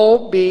will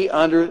all be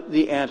under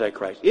the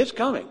Antichrist. It's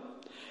coming.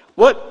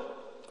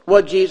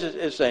 What Jesus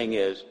is saying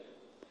is,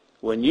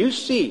 when you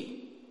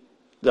see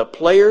the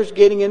players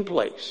getting in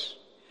place,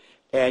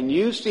 and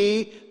you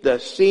see the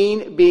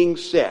scene being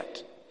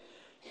set,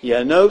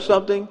 you know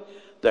something?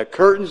 The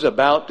curtain's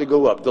about to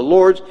go up. The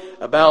Lord's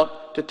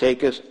about to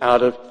take us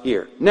out of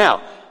here.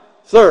 Now,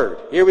 third,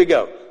 here we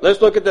go.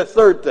 Let's look at the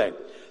third thing.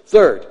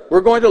 Third,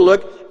 we're going to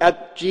look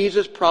at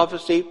Jesus'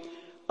 prophecy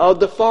of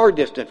the far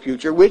distant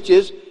future, which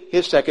is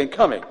his second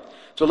coming.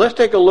 So let's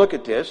take a look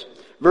at this.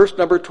 Verse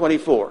number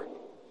 24.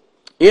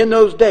 In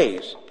those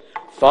days,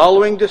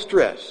 following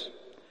distress,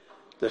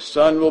 the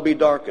sun will be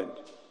darkened.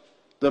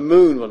 The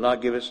moon will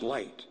not give its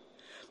light.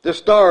 The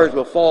stars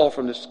will fall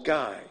from the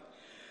sky.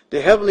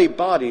 The heavenly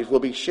bodies will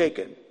be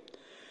shaken.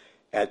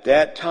 At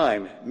that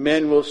time,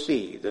 men will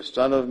see the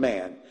Son of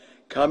Man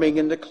coming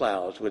in the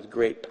clouds with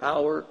great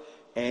power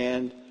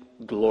and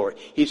glory.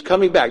 He's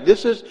coming back.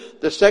 This is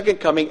the second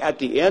coming at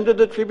the end of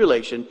the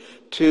tribulation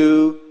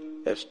to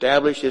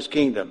establish his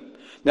kingdom.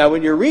 Now,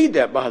 when you read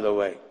that, by the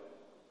way,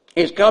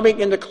 he's coming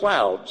in the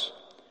clouds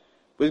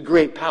with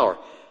great power.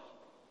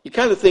 You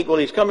kind of think, well,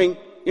 he's coming,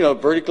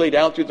 vertically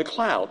down through the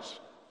clouds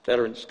that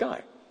are in the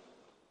sky.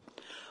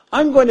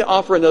 I'm going to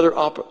offer another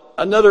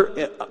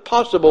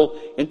possible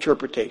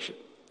interpretation.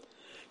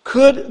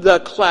 Could the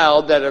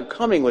cloud that are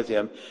coming with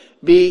him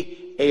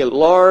be a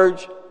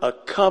large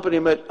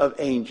accompaniment of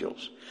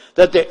angels?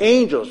 That the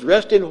angels,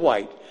 dressed in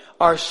white,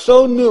 are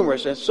so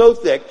numerous and so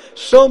thick,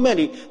 so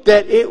many,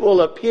 that it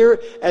will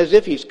appear as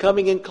if he's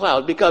coming in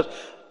clouds. Because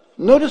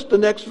notice the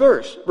next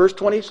verse, verse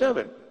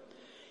 27.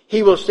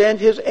 He will send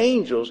his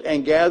angels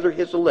and gather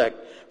his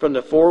elect from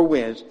the four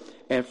winds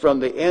and from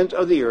the ends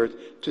of the earth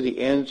to the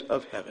ends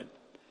of heaven.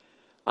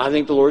 I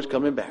think the Lord's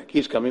coming back.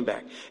 He's coming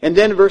back. And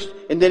then in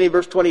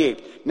verse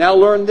 28. Now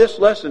learn this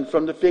lesson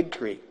from the fig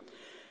tree.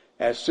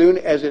 As soon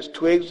as its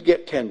twigs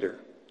get tender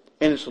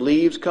and its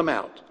leaves come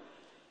out,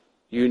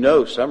 you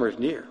know summer's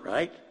near,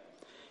 right?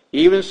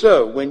 Even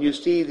so, when you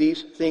see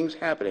these things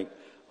happening,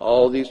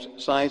 all these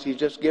signs he's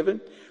just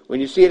given, when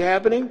you see it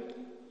happening,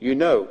 you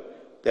know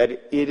that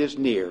it is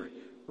near,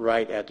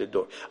 right at the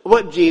door.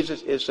 What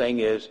Jesus is saying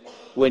is,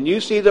 when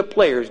you see the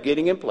players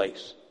getting in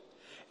place,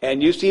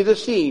 and you see the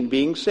scene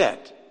being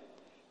set,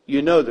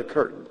 you know the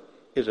curtain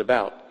is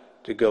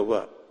about to go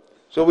up.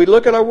 So we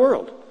look at our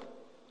world.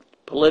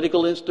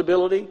 Political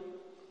instability,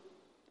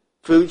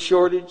 food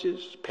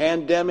shortages,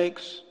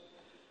 pandemics,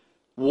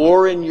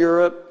 war in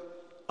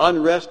Europe,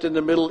 unrest in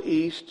the Middle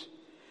East,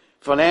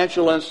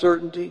 financial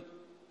uncertainty.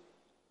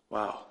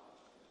 Wow.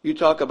 You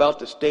talk about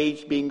the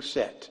stage being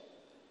set.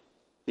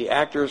 The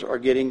actors are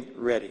getting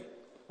ready.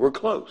 We're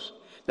close.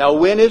 Now,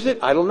 when is it?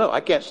 I don't know.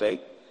 I can't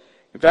say.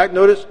 In fact,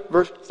 notice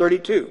verse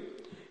 32.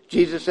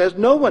 Jesus says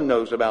no one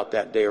knows about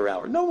that day or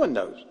hour. No one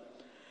knows.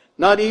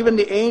 Not even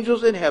the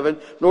angels in heaven,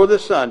 nor the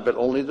Son, but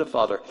only the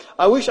Father.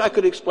 I wish I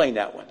could explain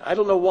that one. I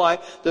don't know why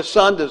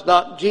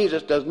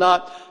Jesus does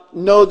not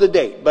know the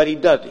date, but he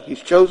does it.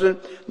 He's chosen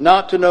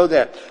not to know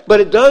that.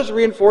 But it does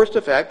reinforce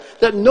the fact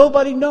that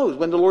nobody knows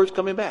when the Lord's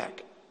coming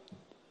back.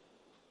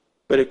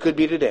 But it could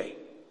be today.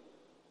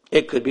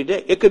 It could be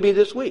today. It could be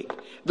this week.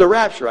 The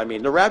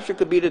rapture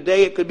could be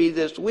today. It could be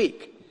this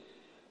week.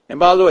 And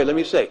by the way, let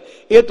me say,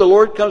 if the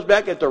Lord comes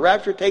back, if the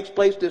rapture takes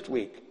place this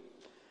week,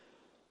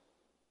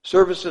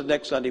 services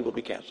next Sunday will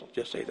be canceled.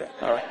 Just say that.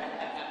 All right.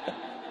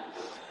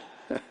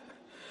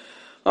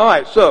 All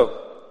right,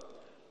 so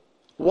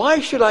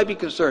why should I be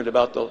concerned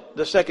about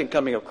the second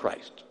coming of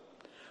Christ?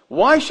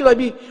 Why should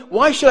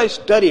I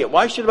study it?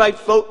 Why should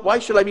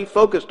I be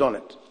focused on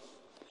it?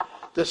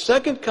 The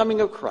second coming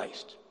of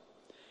Christ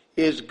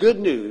is good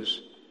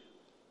news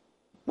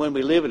when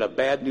we live in a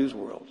bad news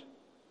world.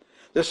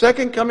 The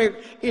second coming,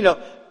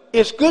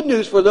 it's good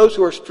news for those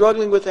who are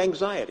struggling with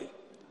anxiety,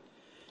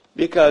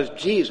 because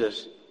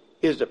Jesus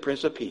is the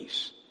Prince of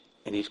Peace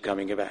and he's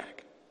coming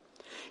back.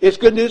 It's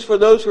good news for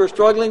those who are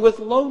struggling with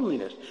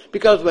loneliness,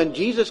 because when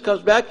Jesus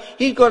comes back,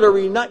 he's going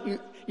to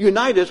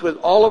unite us with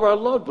all of our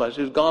loved ones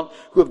who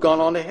have gone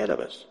on ahead of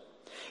us.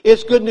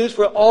 It's good news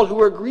for all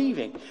who are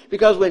grieving,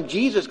 because when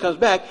Jesus comes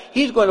back,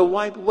 he's going to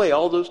wipe away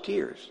all those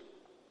tears.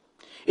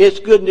 It's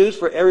good news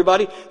for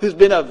everybody who's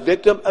been a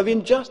victim of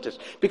injustice,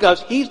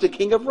 because he's the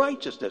King of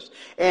righteousness,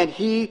 and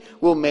he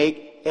will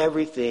make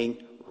everything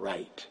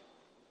right.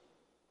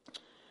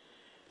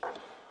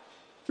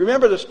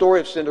 Remember the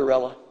story of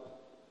Cinderella?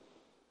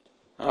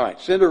 All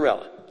right,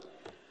 Cinderella.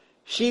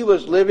 She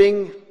was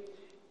living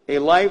a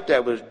life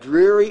that was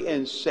dreary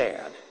and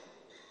sad.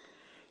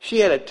 She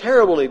had a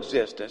terrible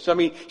existence. I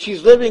mean,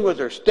 she's living with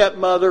her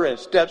stepmother and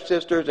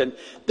stepsisters, and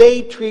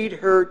they treat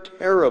her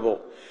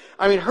terrible.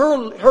 I mean,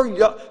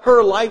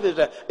 her life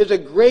is a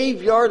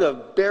graveyard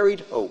of buried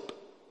hope.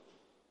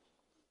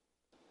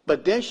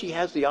 But then she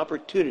has the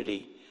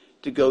opportunity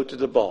to go to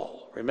the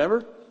ball.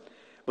 Remember?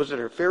 Was it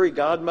her fairy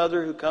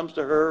godmother who comes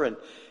to her and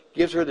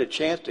gives her the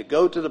chance to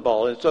go to the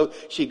ball? And so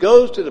she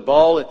goes to the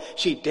ball and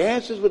she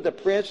dances with the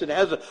prince and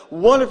has a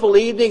wonderful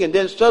evening, and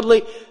then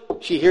suddenly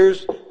she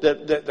hears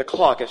the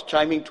clock. It's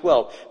chiming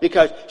 12,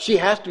 because she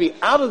has to be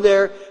out of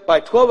there by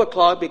 12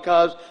 o'clock,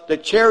 because the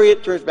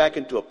chariot turns back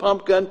into a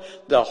pumpkin,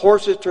 the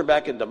horses turn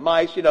back into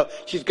mice.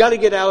 She's got to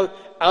get out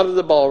of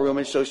the ballroom,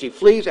 and so she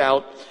flees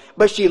out,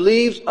 but she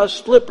leaves a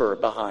slipper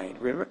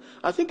behind. Remember?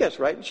 I think that's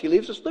right. She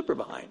leaves a slipper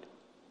behind.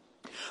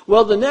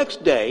 Well, the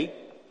next day,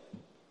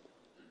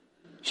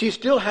 she's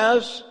still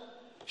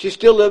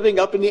living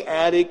up in the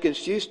attic, and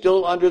she's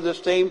still under the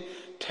same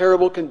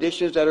terrible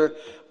conditions that her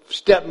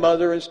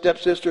stepmother and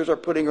stepsisters are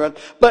putting her on.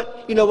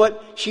 But you know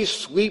what? She's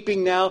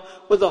sweeping now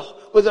with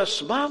a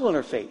smile on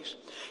her face.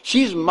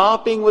 She's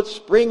mopping with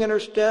spring in her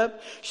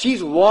step.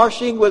 She's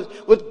washing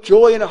with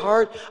joy in her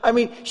heart. I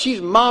mean,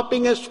 she's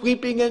mopping and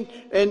sweeping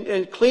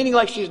and cleaning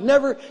like she's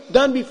never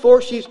done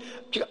before. She's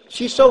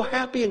so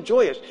happy and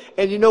joyous.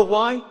 And you know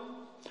why?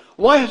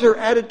 Why has her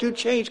attitude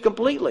changed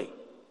completely?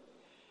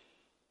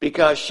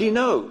 Because she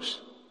knows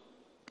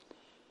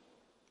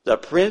the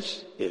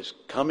prince is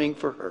coming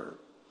for her.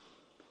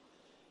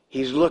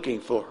 He's looking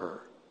for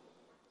her.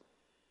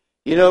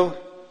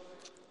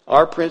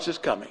 Our prince is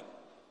coming.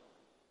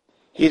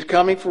 He's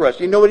coming for us.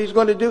 You know what he's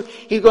going to do?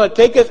 He's going to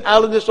take us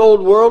out of this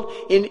old world,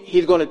 and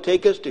he's going to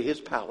take us to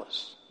his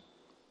palace.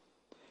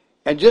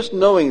 And just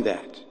knowing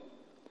that,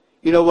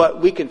 you know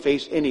what? We can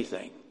face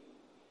anything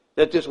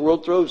that this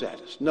world throws at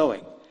us,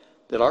 knowing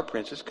that our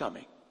prince is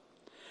coming.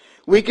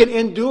 We can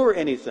endure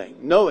anything,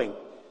 knowing,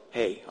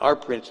 hey, our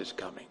prince is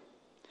coming.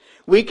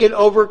 We can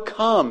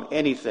overcome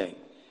anything,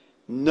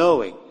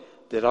 knowing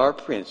that our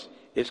prince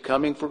is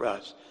coming for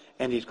us,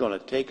 and he's going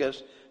to take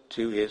us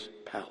to his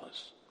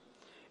palace.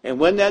 And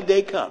when that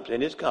day comes,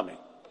 and it's coming,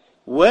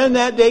 when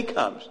that day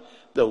comes,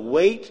 the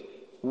wait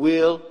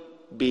will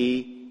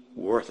be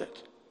worth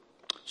it.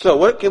 So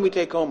what can we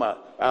take home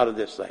out of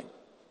this thing?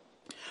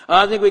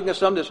 I think we can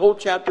sum this whole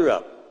chapter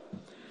up.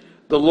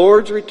 The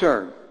Lord's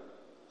return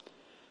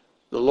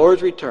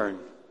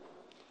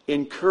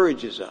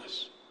encourages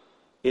us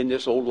in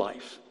this old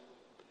life.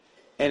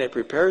 And it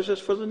prepares us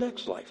for the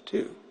next life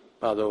too,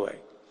 by the way.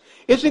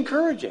 It's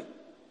encouraging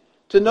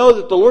to know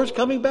that the Lord's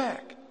coming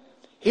back.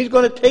 He's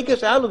going to take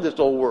us out of this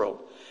old world.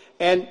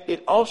 And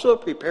it also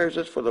prepares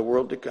us for the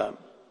world to come.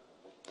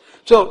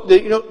 So,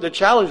 the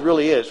challenge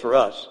really is for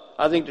us.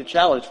 I think the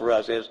challenge for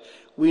us is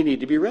we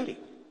need to be ready.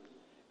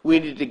 We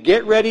need to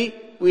get ready.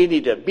 We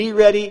need to be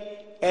ready.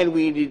 And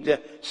we need to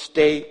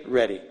stay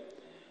ready,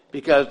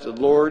 because the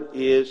Lord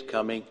is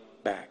coming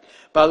back.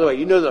 By the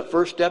way, the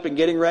first step in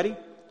getting ready?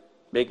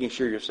 Making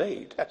sure you're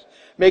saved. That's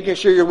making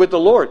sure you're with the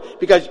Lord,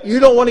 because you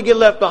don't want to get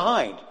left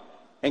behind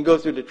and go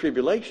through the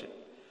tribulation.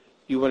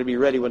 You want to be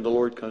ready when the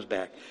Lord comes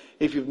back.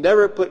 If you've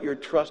never put your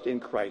trust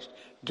in Christ,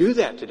 do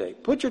that today.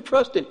 Put your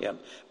trust in him.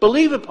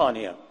 Believe upon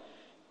him,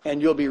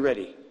 and you'll be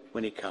ready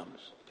when he comes.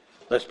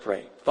 Let's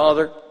pray.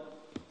 Father,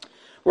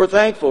 we're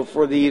thankful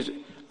for these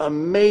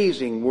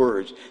amazing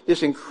words,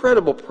 this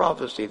incredible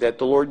prophecy that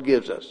the Lord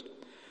gives us,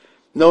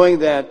 knowing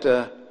that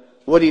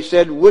what he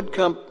said would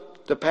come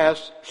to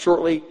pass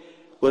shortly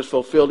was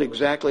fulfilled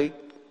exactly,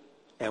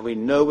 and we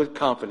know with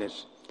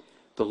confidence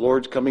the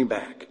Lord's coming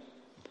back.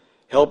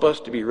 Help us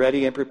to be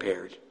ready and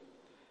prepared.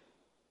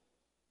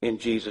 In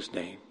Jesus'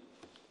 name,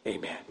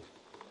 amen.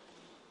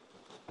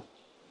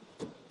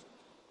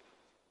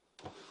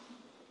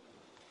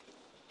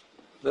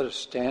 Let us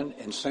stand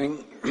and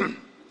sing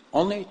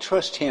Only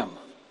Trust Him.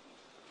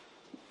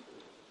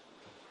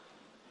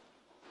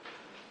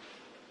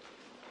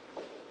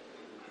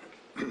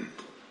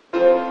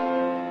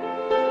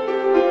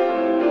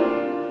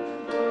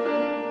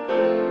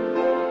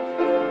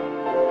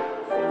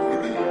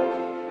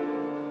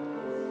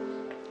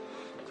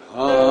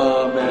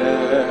 Come,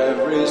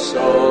 every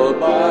soul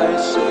by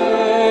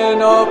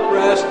sin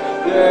oppressed,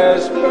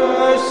 there's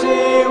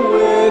mercy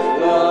with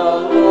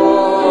the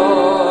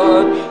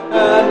Lord,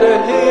 and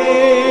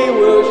He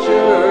will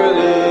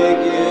surely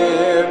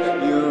give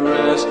you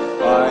rest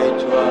by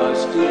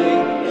trusting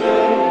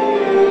in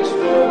His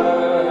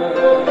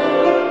word.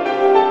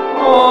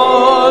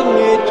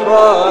 Only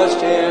trust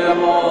Him,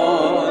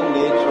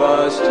 only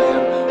trust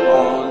Him,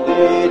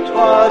 only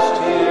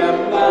trust Him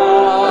now.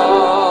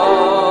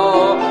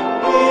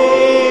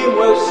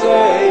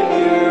 Save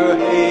you,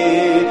 He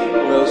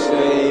will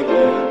save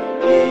you,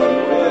 He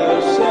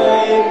will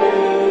save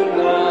you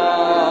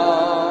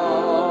now.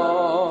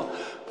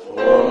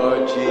 For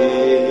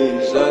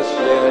Jesus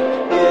shed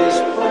His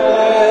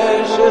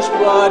precious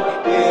blood,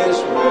 His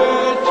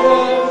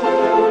riches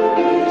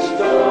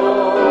bestow.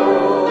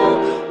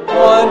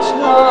 Once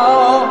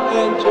now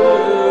into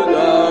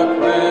the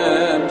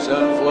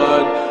crimson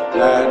flood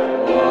that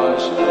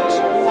washes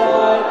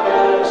white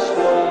as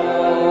snow.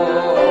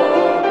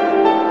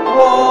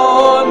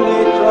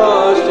 Only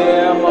trust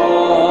Him,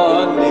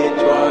 only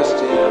trust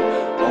Him,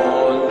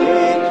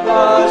 only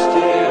trust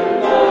Him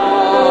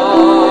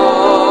now.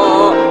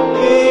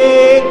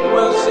 He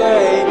will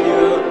save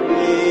you,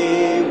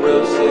 He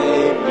will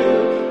save you,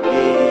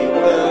 He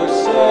will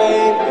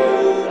save you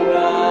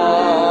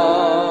now.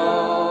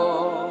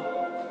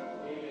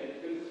 Amen.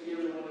 Good to see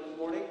everyone this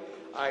morning.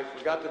 I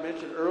forgot to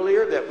mention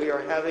earlier that we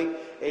are having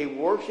a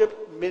worship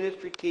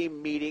ministry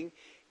team meeting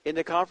in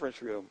the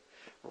conference room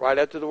right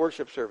after the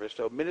worship service.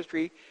 So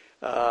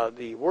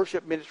the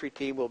worship ministry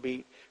team will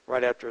be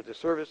right after the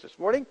service this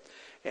morning.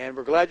 And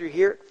we're glad you're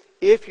here.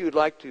 If you'd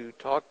like to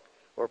talk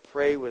or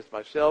pray with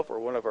myself or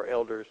one of our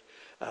elders,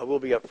 we'll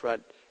be up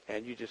front,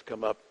 and you just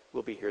come up.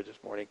 We'll be here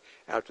this morning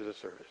after the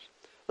service.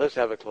 Let's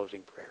have a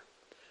closing prayer.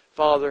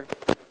 Father,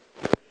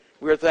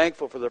 we are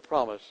thankful for the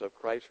promise of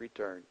Christ's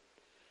return.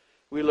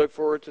 We look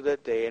forward to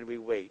that day, and we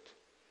wait,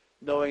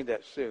 knowing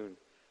that soon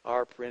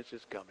our Prince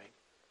is coming.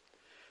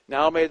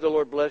 Now may the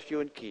Lord bless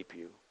you and keep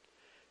you.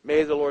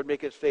 May the Lord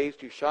make His face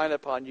to shine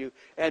upon you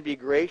and be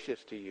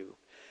gracious to you.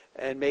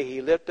 And may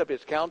He lift up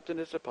His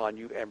countenance upon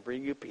you and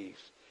bring you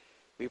peace.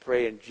 We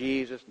pray in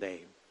Jesus'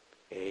 name.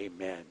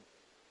 Amen.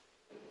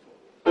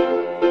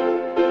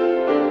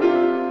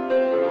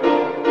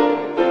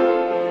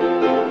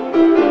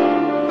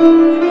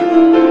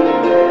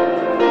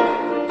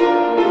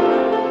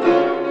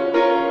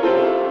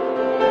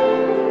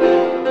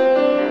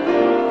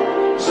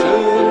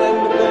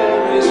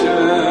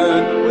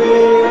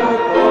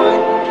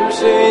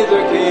 See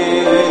the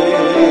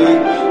King.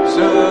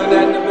 Soon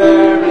and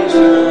very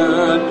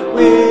soon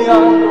we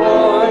are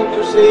going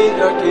to see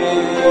the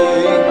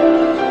King.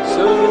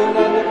 Soon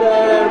and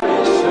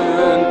very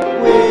soon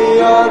we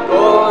are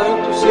going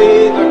to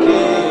see the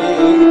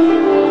King.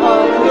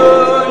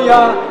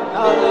 Hallelujah,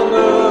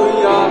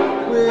 hallelujah,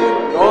 we're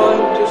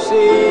going to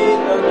see